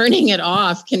 but turning it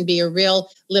off can be a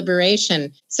real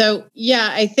liberation. So,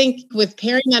 yeah, I think with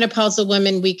perimenopausal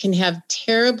women, we can have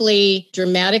terribly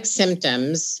dramatic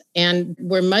symptoms, and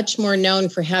we're much more known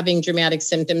for having dramatic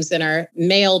symptoms than our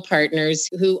male partners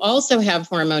who also have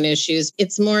hormone issues.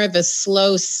 It's more of a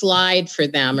slow slide for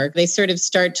them, or they sort of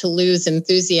start to lose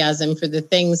enthusiasm for the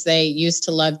things they used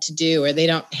to love to do, or they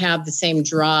don't have the same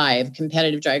drive,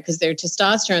 competitive drive, because their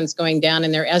testosterone's going down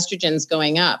and their estrogen's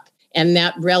going up. And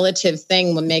that relative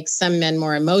thing will make some men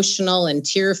more emotional and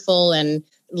tearful and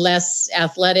less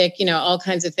athletic, all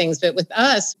kinds of things. But with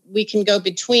us, we can go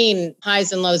between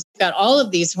highs and lows. We've got all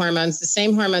of these hormones, the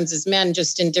same hormones as men,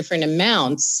 just in different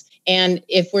amounts. And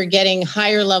if we're getting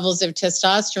higher levels of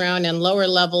testosterone and lower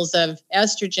levels of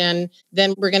estrogen,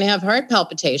 then we're going to have heart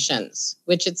palpitations,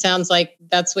 which it sounds like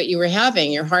that's what you were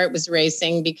having. Your heart was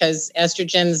racing because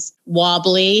estrogen's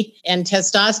wobbly and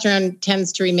testosterone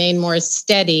tends to remain more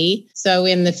steady. So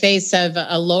in the face of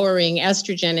a lowering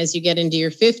estrogen as you get into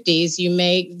your 50s, you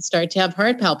may start to have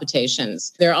heart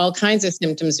palpitations. There are all kinds of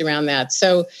symptoms around that.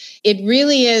 So it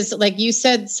really is, like you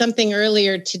said something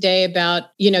earlier today about,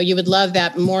 you would love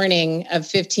that morning of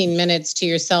 15 minutes to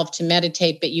yourself to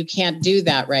meditate, but you can't do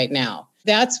that right now.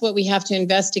 That's what we have to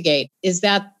investigate. Is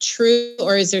that true?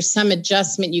 Or is there some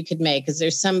adjustment you could make? Is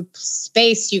there some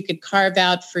space you could carve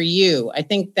out for you? I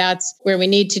think that's where we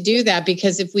need to do that,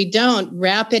 because if we don't,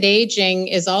 rapid aging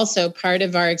is also part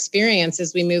of our experience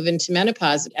as we move into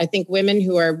menopause. I think women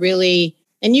who are really,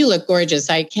 and you look gorgeous.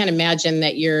 I can't imagine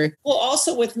that you're. Well,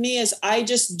 also with me is I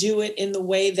just do it in the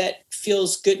way that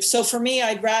feels good. So for me,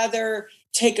 I'd rather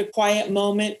take a quiet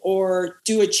moment or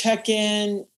do a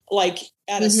check-in, like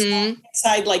at a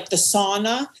side, like the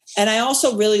sauna. And I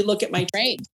also really look at my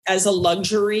training as a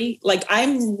luxury. Like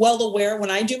I'm well aware when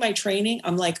I do my training,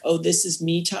 I'm like, oh, this is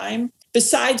me time.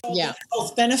 Besides all the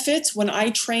health benefits, when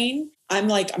I train, I'm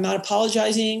like, I'm not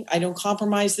apologizing. I don't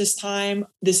compromise this time.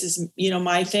 This is,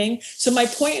 my thing. So my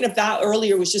point of that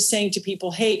earlier was just saying to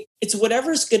people, hey, it's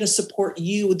whatever's going to support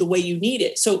you the way you need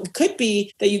it. So it could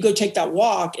be that you go take that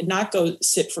walk and not go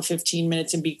sit for 15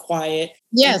 minutes and be quiet.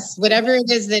 Yes, whatever it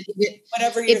is that,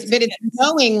 but it's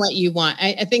knowing what you want.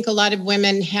 I think a lot of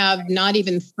women have not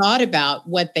even thought about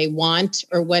what they want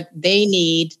or what they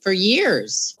need for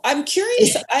years. I'm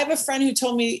curious. I have a friend who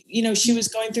told me, she was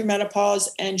going through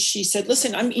menopause and she said,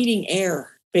 listen, I'm eating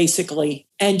air basically,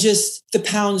 and just the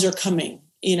pounds are coming.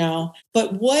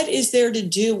 But what is there to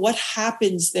do? What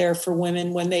happens there for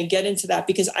women when they get into that?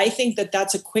 Because I think that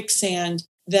that's a quicksand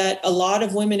that a lot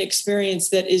of women experience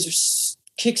that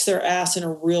kicks their ass in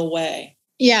a real way.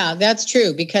 Yeah, that's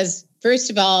true. Because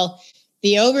first of all,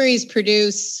 the ovaries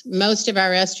produce most of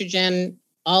our estrogen,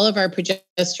 all of our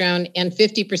progesterone, and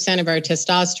 50% of our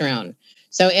testosterone.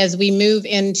 So as we move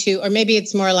into, or maybe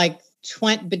it's more like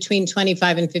between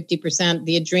 25 and 50%,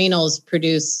 the adrenals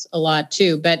produce a lot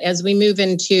too. But as we move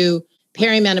into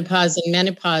perimenopause and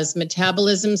menopause,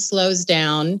 metabolism slows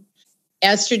down.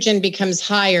 Estrogen becomes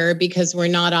higher because we're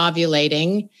not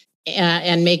ovulating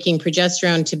and making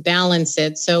progesterone to balance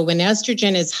it. So when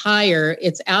estrogen is higher,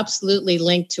 it's absolutely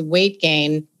linked to weight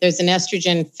gain. There's an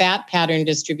estrogen fat pattern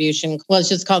distribution. Well, it's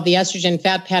just called the estrogen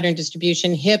fat pattern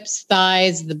distribution. Hips,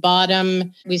 thighs, the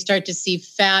bottom. We start to see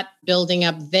fat building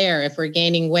up there. If we're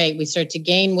gaining weight, we start to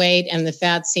gain weight and the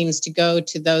fat seems to go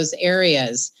to those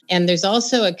areas. And there's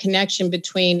also a connection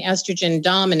between estrogen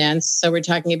dominance. So we're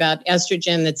talking about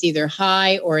estrogen that's either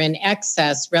high or in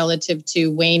excess relative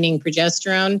to waning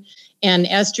progesterone. And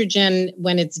estrogen,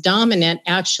 when it's dominant,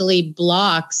 actually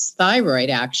blocks thyroid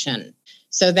action.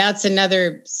 So that's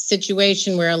another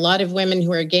situation where a lot of women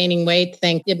who are gaining weight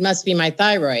think it must be my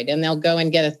thyroid, and they'll go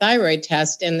and get a thyroid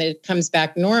test and it comes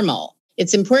back normal.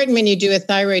 It's important when you do a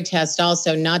thyroid test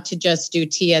also not to just do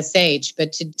TSH,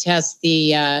 but to test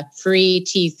the free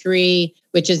T3,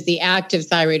 which is the active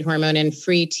thyroid hormone, and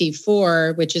free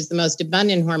T4, which is the most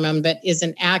abundant hormone, but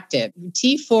isn't active.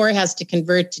 T4 has to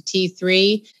convert to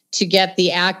T3 to get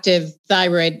the active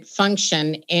thyroid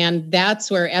function. And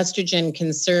that's where estrogen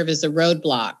can serve as a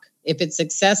roadblock. If it's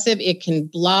excessive, it can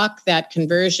block that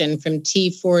conversion from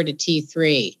T4 to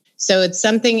T3. So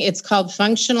it's called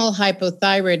functional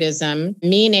hypothyroidism,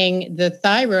 meaning the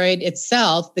thyroid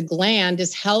itself, the gland,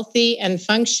 is healthy and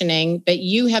functioning, but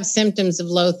you have symptoms of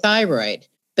low thyroid.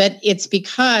 But it's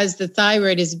because the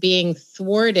thyroid is being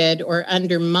thwarted or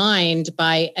undermined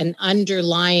by an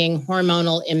underlying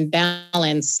hormonal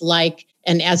imbalance like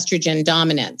an estrogen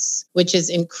dominance, which is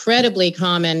incredibly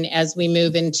common as we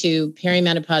move into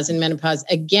perimenopause and menopause,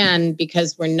 again,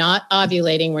 because we're not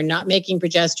ovulating, we're not making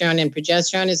progesterone, and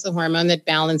progesterone is the hormone that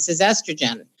balances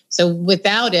estrogen. So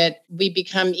without it, we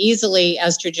become easily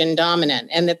estrogen dominant.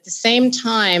 And at the same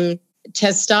time,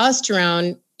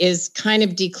 testosterone is kind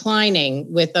of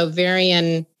declining with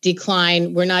ovarian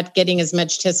decline. We're not getting as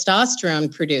much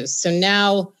testosterone produced. So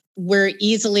now we're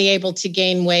easily able to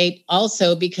gain weight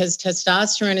also because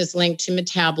testosterone is linked to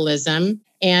metabolism.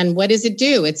 And what does it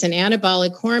do? It's an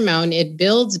anabolic hormone. It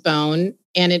builds bone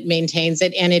and it maintains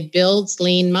it, and it builds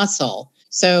lean muscle.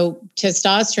 So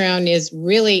testosterone is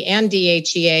really, and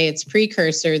DHEA, its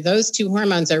precursor, those two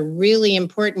hormones are really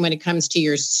important when it comes to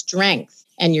your strength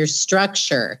and your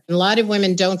structure. A lot of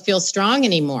women don't feel strong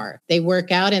anymore. They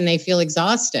work out and they feel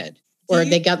exhausted, or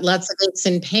they got lots of aches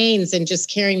and pains, and just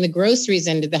carrying the groceries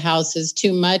into the house is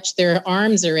too much. Their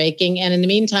arms are aching. And in the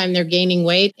meantime, they're gaining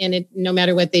weight, and no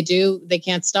matter what they do, they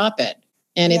can't stop it.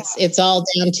 And it's all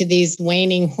down to these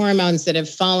waning hormones that have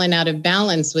fallen out of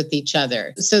balance with each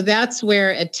other. So that's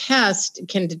where a test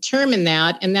can determine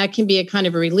that. And that can be a kind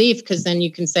of a relief, because then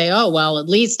you can say, oh, well, at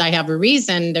least I have a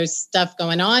reason. There's stuff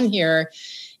going on here.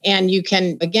 And you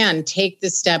can, again, take the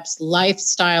steps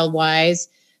lifestyle-wise,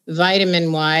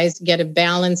 vitamin-wise, get a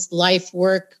balanced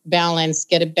life-work balance,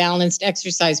 get a balanced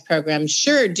exercise program.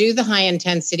 Sure, do the high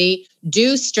intensity,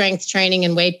 do strength training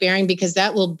and weight bearing, because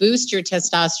that will boost your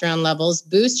testosterone levels,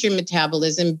 boost your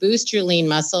metabolism, boost your lean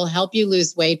muscle, help you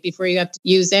lose weight before you have to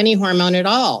use any hormone at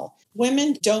all.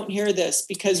 Women don't hear this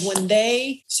because when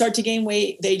they start to gain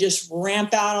weight, they just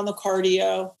ramp out on the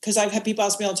cardio. Because I've had people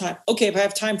ask me all the time, okay, if I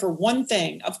have time for one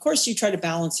thing, of course you try to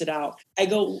balance it out. I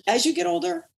go, as you get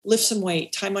older, lift some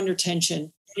weight, time under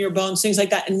tension, your bones, things like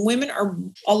that. And women are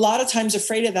a lot of times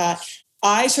afraid of that.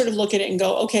 I sort of look at it and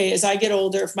go, okay, as I get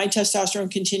older, if my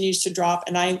testosterone continues to drop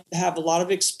and I have a lot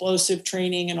of explosive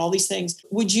training and all these things,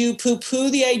 would you poo-poo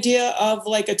the idea of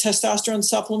like a testosterone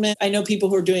supplement? I know people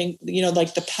who are doing,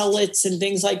 like the pellets and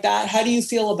things like that. How do you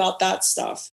feel about that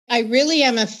stuff? I really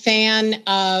am a fan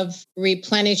of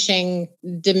replenishing,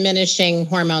 diminishing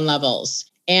hormone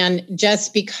levels. And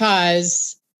just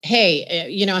because,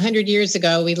 hey, 100 years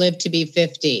ago, we lived to be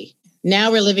 50.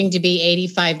 Now we're living to be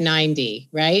 85, 90,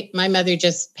 right? My mother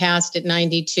just passed at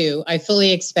 92. I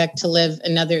fully expect to live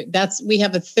we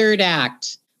have a third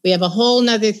act. We have a whole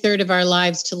nother third of our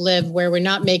lives to live where we're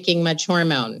not making much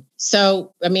hormone.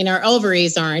 So, our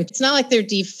ovaries aren't. It's not like they're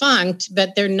defunct,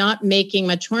 but they're not making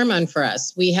much hormone for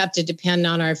us. We have to depend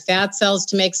on our fat cells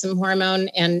to make some hormone,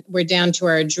 and we're down to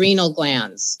our adrenal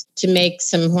glands to make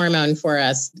some hormone for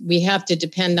us. We have to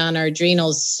depend on our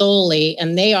adrenals solely,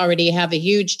 and they already have a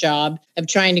huge job of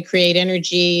trying to create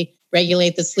energy,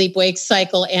 regulate the sleep-wake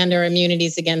cycle, and our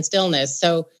immunities against illness.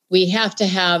 So we have to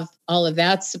have all of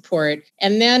that support.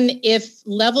 And then if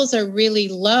levels are really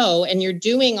low and you're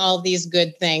doing all these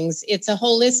good things, it's a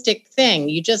holistic thing.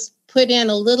 You just put in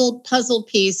a little puzzle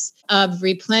piece of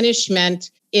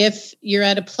replenishment if you're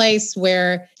at a place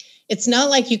where it's not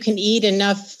like you can eat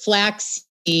enough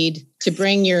flaxseed to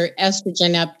bring your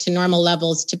estrogen up to normal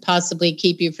levels to possibly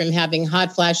keep you from having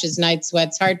hot flashes, night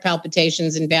sweats, heart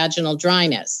palpitations, and vaginal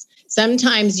dryness.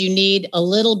 Sometimes you need a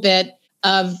little bit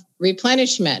of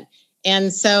replenishment.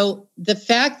 And so the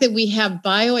fact that we have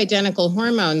bioidentical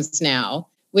hormones now,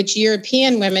 which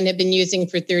European women have been using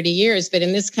for 30 years, but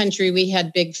in this country, we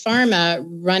had Big Pharma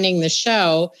running the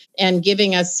show and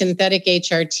giving us synthetic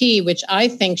HRT, which I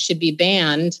think should be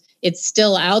banned. It's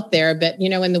still out there, but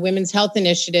when the Women's Health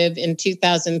Initiative in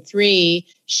 2003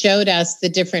 showed us the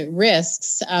different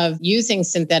risks of using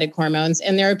synthetic hormones.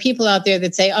 And there are people out there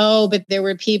that say, oh, but there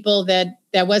were people that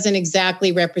wasn't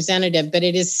exactly representative, but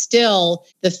it is still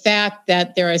the fact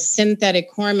that there are synthetic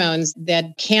hormones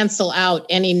that cancel out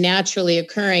any naturally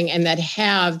occurring and that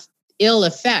have ill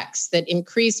effects that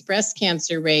increase breast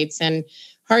cancer rates and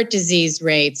heart disease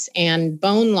rates and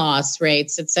bone loss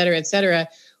rates, et cetera, et cetera.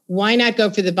 Why not go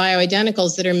for the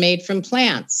bioidenticals that are made from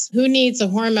plants? Who needs a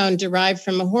hormone derived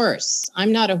from a horse?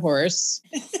 I'm not a horse.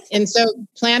 And so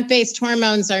plant-based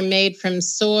hormones are made from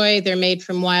soy. They're made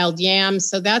from wild yams.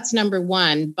 So that's number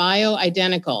one,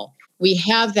 bioidentical. We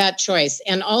have that choice.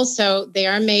 And also they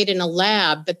are made in a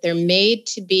lab, but they're made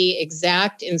to be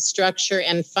exact in structure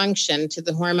and function to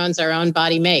the hormones our own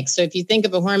body makes. So if you think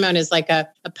of a hormone as like a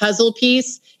puzzle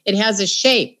piece, it has a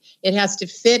shape. It has to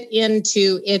fit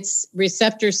into its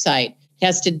receptor site, it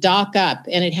has to dock up,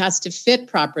 and it has to fit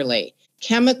properly.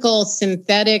 Chemical,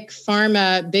 synthetic,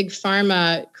 big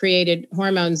pharma created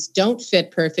hormones don't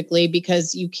fit perfectly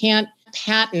because you can't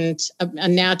patent a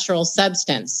natural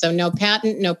substance. So no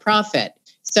patent, no profit.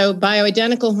 So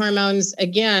bioidentical hormones,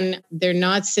 again, they're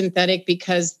not synthetic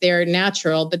because they're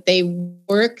natural, but they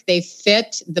work, they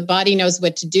fit, the body knows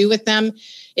what to do with them.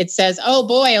 It says, oh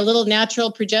boy, a little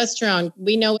natural progesterone,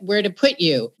 we know where to put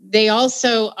you. They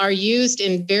also are used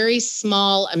in very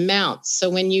small amounts. So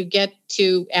when you get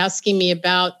to asking me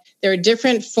about, there are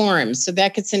different forms. So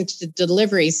that gets into the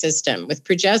delivery system. With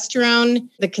progesterone,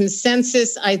 the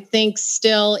consensus, I think,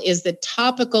 still is that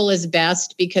topical is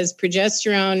best because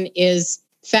progesterone is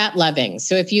fat-loving.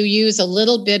 So if you use a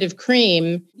little bit of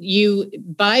cream, you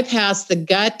bypass the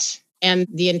gut and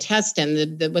the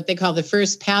intestine, the what they call the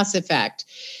first pass effect.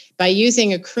 By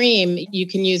using a cream, you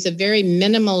can use a very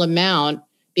minimal amount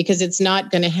because it's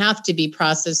not going to have to be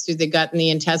processed through the gut and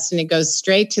the intestine. It goes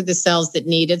straight to the cells that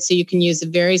need it. So you can use a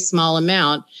very small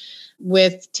amount.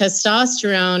 With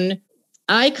testosterone,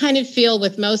 I kind of feel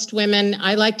with most women,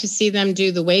 I like to see them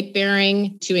do the weight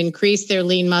bearing to increase their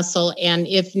lean muscle. And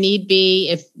if need be,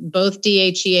 if both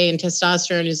DHEA and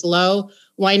testosterone is low,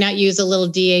 why not use a little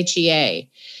DHEA?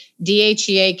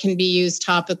 DHEA can be used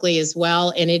topically as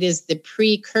well, and it is the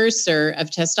precursor of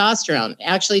testosterone.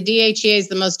 Actually, DHEA is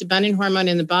the most abundant hormone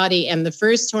in the body, and the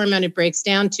first hormone it breaks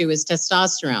down to is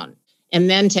testosterone,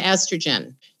 and then to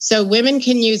estrogen. So women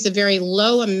can use a very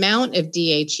low amount of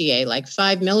DHEA, like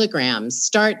 5 milligrams,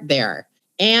 start there.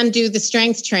 and do the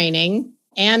strength training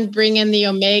and bring in the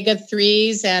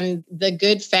omega-3s and the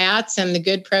good fats and the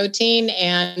good protein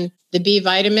and the B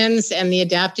vitamins and the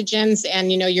adaptogens.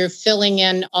 And, you're filling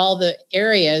in all the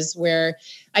areas where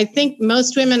I think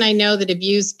most women I know that have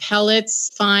used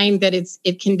pellets find that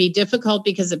it can be difficult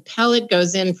because a pellet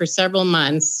goes in for several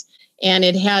months and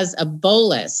it has a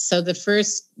bolus. So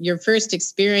your first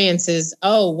experience is,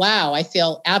 oh, wow, I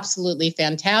feel absolutely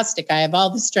fantastic. I have all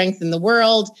the strength in the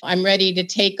world. I'm ready to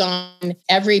take on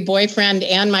every boyfriend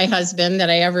and my husband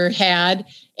that I ever had.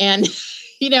 And,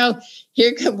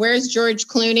 where's George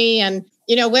Clooney? And,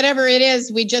 whatever it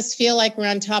is, we just feel like we're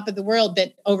on top of the world.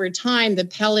 But over time, the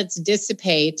pellets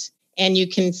dissipate and you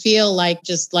can feel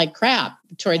just like crap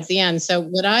towards the end. So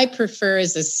what I prefer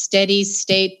is a steady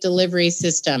state delivery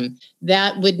system.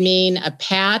 That would mean a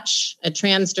patch, a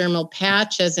transdermal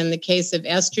patch, as in the case of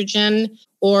estrogen,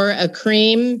 or a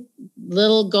cream,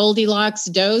 little Goldilocks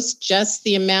dose, just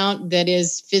the amount that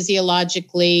is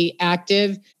physiologically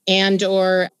active, and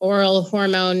or oral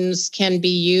hormones can be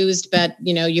used, but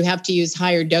you have to use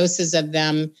higher doses of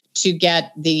them to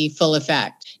get the full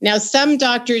effect. Now, some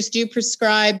doctors do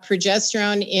prescribe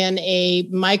progesterone in a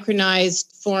micronized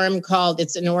form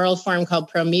it's an oral form called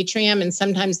Prometrium, and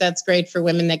sometimes that's great for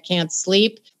women that can't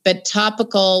sleep. But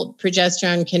topical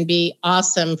progesterone can be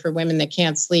awesome for women that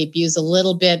can't sleep. Use a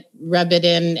little bit, rub it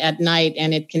in at night,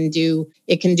 and it can do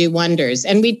wonders.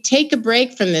 And we take a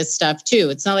break from this stuff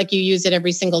too. It's not like you use it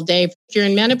every single day. If you're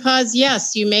in menopause,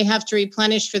 yes, you may have to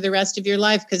replenish for the rest of your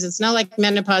life because it's not like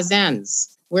menopause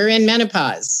ends. We're in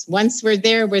menopause. Once we're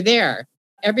there, we're there.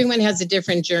 Everyone has a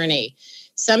different journey.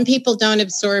 Some people don't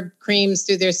absorb creams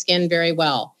through their skin very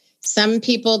well. Some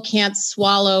people can't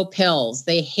swallow pills.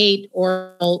 They hate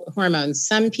oral hormones.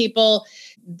 Some people,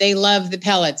 they love the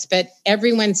pellets, but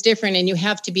everyone's different. And you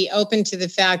have to be open to the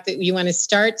fact that you want to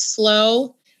start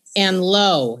slow and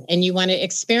low, and you want to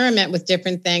experiment with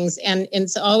different things. And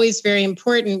it's always very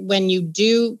important when you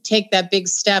do take that big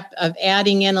step of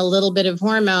adding in a little bit of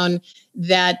hormone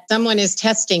that someone is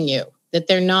testing you, that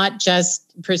they're not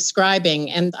just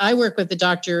prescribing. And I work with the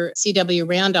Dr. C.W.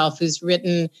 Randolph, who's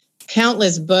written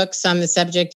countless books on the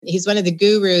subject. He's one of the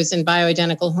gurus in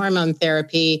bioidentical hormone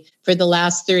therapy for the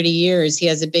last 30 years. He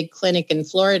has a big clinic in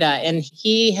Florida, and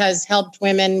he has helped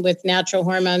women with natural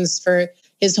hormones for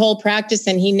his whole practice.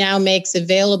 And he now makes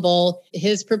available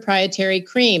his proprietary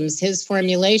creams, his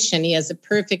formulation. He has a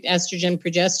perfect estrogen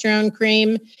progesterone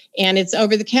cream, and it's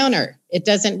over the counter. It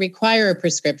doesn't require a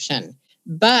prescription.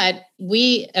 But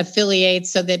we affiliate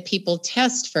so that people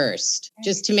test first,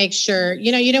 just to make sure,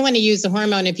 you don't want to use a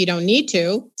hormone if you don't need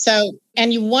to. So,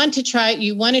 and you want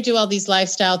to do all these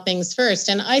lifestyle things first.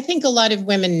 And I think a lot of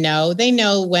women they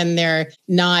know when they're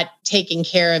not taking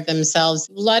care of themselves.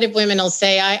 A lot of women will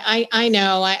say, I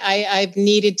know, I've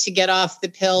needed to get off the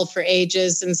pill for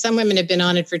ages. And some women have been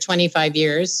on it for 25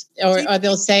 years. Or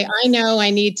they'll say, I know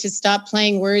I need to stop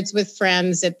playing words with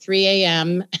friends at 3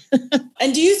 a.m.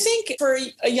 And do you think for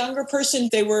a younger person,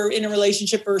 they were in a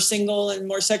relationship or single and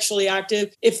more sexually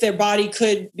active, if their body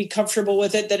could be comfortable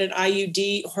with it, that an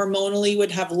IUD hormonally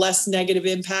would have less negative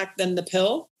impact than the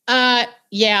pill?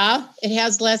 Yeah, it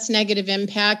has less negative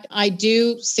impact. I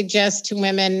do suggest to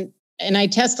women, and I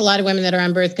test a lot of women that are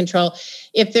on birth control,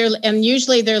 and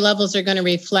usually their levels are going to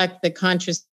reflect the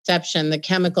contraception, the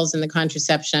chemicals in the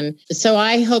contraception. So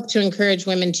I hope to encourage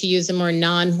women to use a more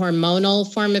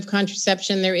non-hormonal form of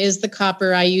contraception. There is the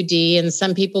copper IUD, and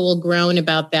some people will groan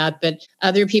about that, but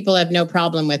other people have no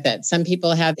problem with it. Some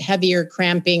people have heavier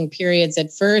cramping periods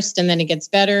at first, and then it gets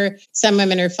better. Some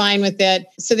women are fine with it.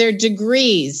 So there are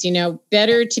degrees,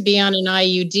 better to be on an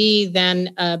IUD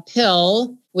than a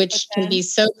pill, which can be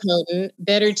so potent.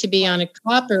 Better to be on a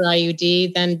copper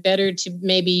IUD than better to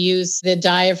maybe use the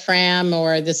diaphragm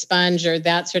or the sponge or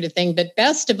that sort of thing. But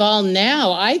best of all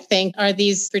now, I think, are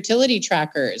these fertility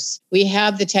trackers. We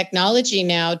have the technology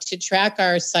now to track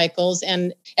our cycles.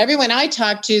 And everyone I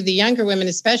talk to, the younger women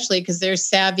especially, because they're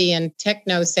savvy and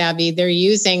techno savvy, they're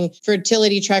using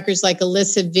fertility trackers like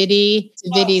Alyssa Vitti.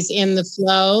 Vitti's In the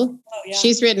Flow. Oh, yeah.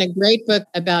 She's written a great book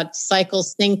about cycle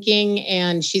syncing,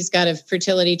 and she's got a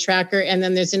fertility tracker. And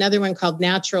then there's another one called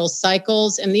Natural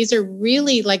Cycles. And these are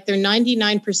really they're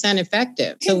 99%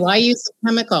 effective. So why use a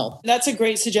chemical? That's a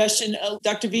great suggestion.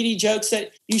 Dr. Vitti jokes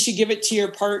that you should give it to your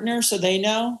partner so they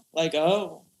know, oh, I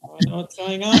know what's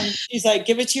going on. She's like,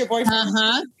 give it to your boyfriend.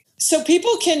 Uh-huh. So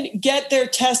people can get their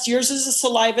test. Yours is a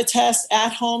saliva test,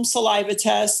 at-home saliva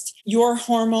test,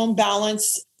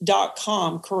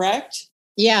 yourhormonebalance.com, correct?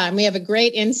 Yeah, and we have a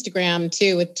great Instagram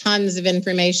too with tons of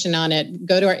information on it.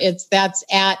 Go to that's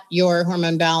at Your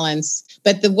Hormone Balance.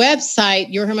 But the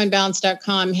website,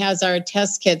 yourhormonebalance.com, has our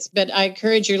test kits. But I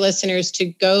encourage your listeners to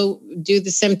go do the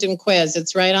symptom quiz.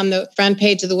 It's right on the front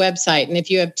page of the website. And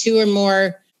if you have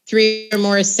 3 or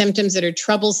more symptoms that are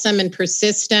troublesome and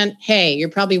persistent, hey, you're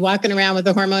probably walking around with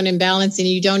a hormone imbalance and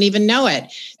you don't even know it.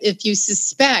 If you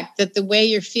suspect that the way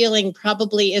you're feeling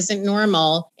probably isn't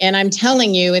normal, and I'm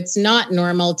telling you, it's not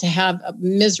normal to have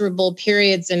miserable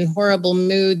periods and horrible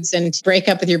moods and break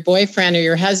up with your boyfriend or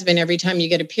your husband every time you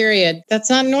get a period, that's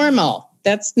not normal.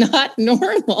 That's not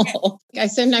normal. I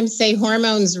sometimes say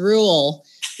hormones rule.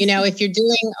 If you're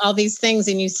doing all these things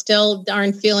and you still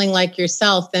aren't feeling like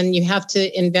yourself, then you have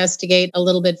to investigate a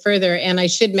little bit further. And I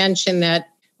should mention that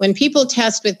when people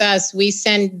test with us, we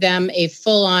send them a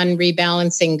full-on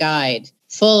rebalancing guide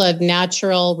full of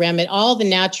all the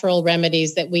natural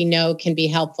remedies that we know can be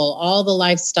helpful, all the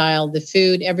lifestyle, the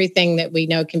food, everything that we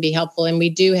know can be helpful. And we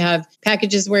do have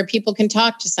packages where people can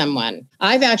talk to someone.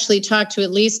 I've actually talked to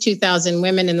at least 2,000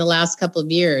 women in the last couple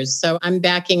of years. So I'm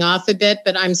backing off a bit,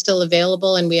 but I'm still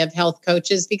available. And we have health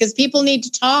coaches because people need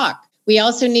to talk. We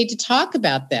also need to talk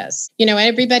about this.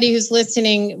 Everybody who's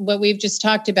listening, what we've just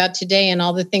talked about today and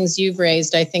all the things you've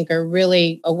raised, I think are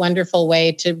really a wonderful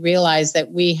way to realize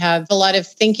that we have a lot of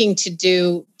thinking to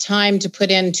do, time to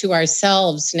put into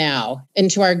ourselves now,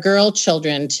 into our girl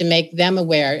children to make them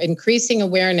aware. Increasing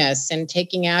awareness and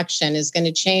taking action is going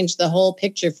to change the whole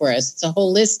picture for us. It's a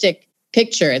holistic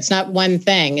picture. It's not one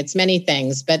thing, it's many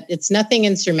things, but it's nothing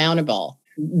insurmountable.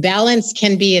 Balance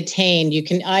can be attained.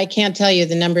 I can't tell you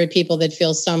the number of people that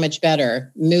feel so much better,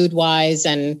 mood-wise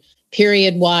and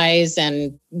period-wise,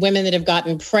 and women that have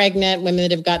gotten pregnant, women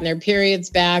that have gotten their periods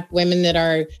back, women that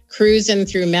are cruising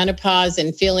through menopause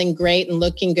and feeling great and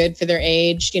looking good for their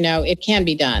age. It can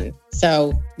be done.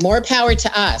 So more power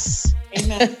to us.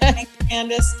 Amen. Thank you,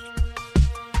 Candace.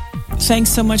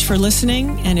 Thanks so much for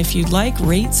listening. And if you'd like,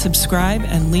 rate, subscribe,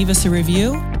 and leave us a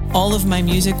review. All of my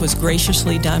music was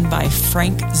graciously done by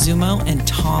Frank Zumo and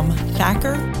Tom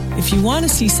Thacker. If you want to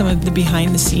see some of the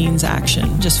behind-the-scenes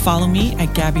action, just follow me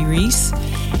at Gabby Reese.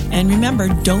 And remember,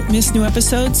 don't miss new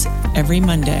episodes every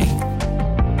Monday.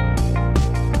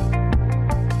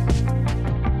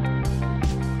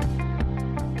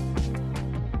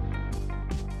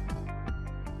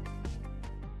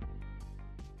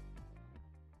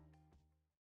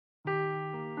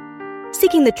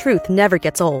 Seeking the truth never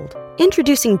gets old.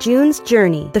 Introducing June's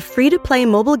Journey, the free-to-play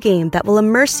mobile game that will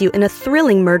immerse you in a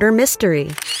thrilling murder mystery.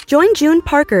 Join June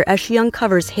Parker as she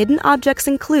uncovers hidden objects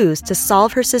and clues to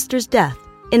solve her sister's death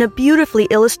in a beautifully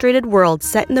illustrated world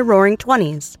set in the Roaring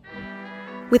 '20s.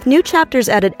 With new chapters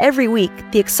added every week,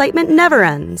 the excitement never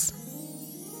ends.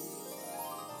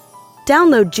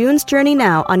 Download June's Journey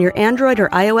now on your Android or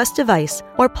iOS device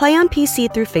or play on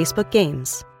PC through Facebook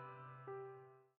Games.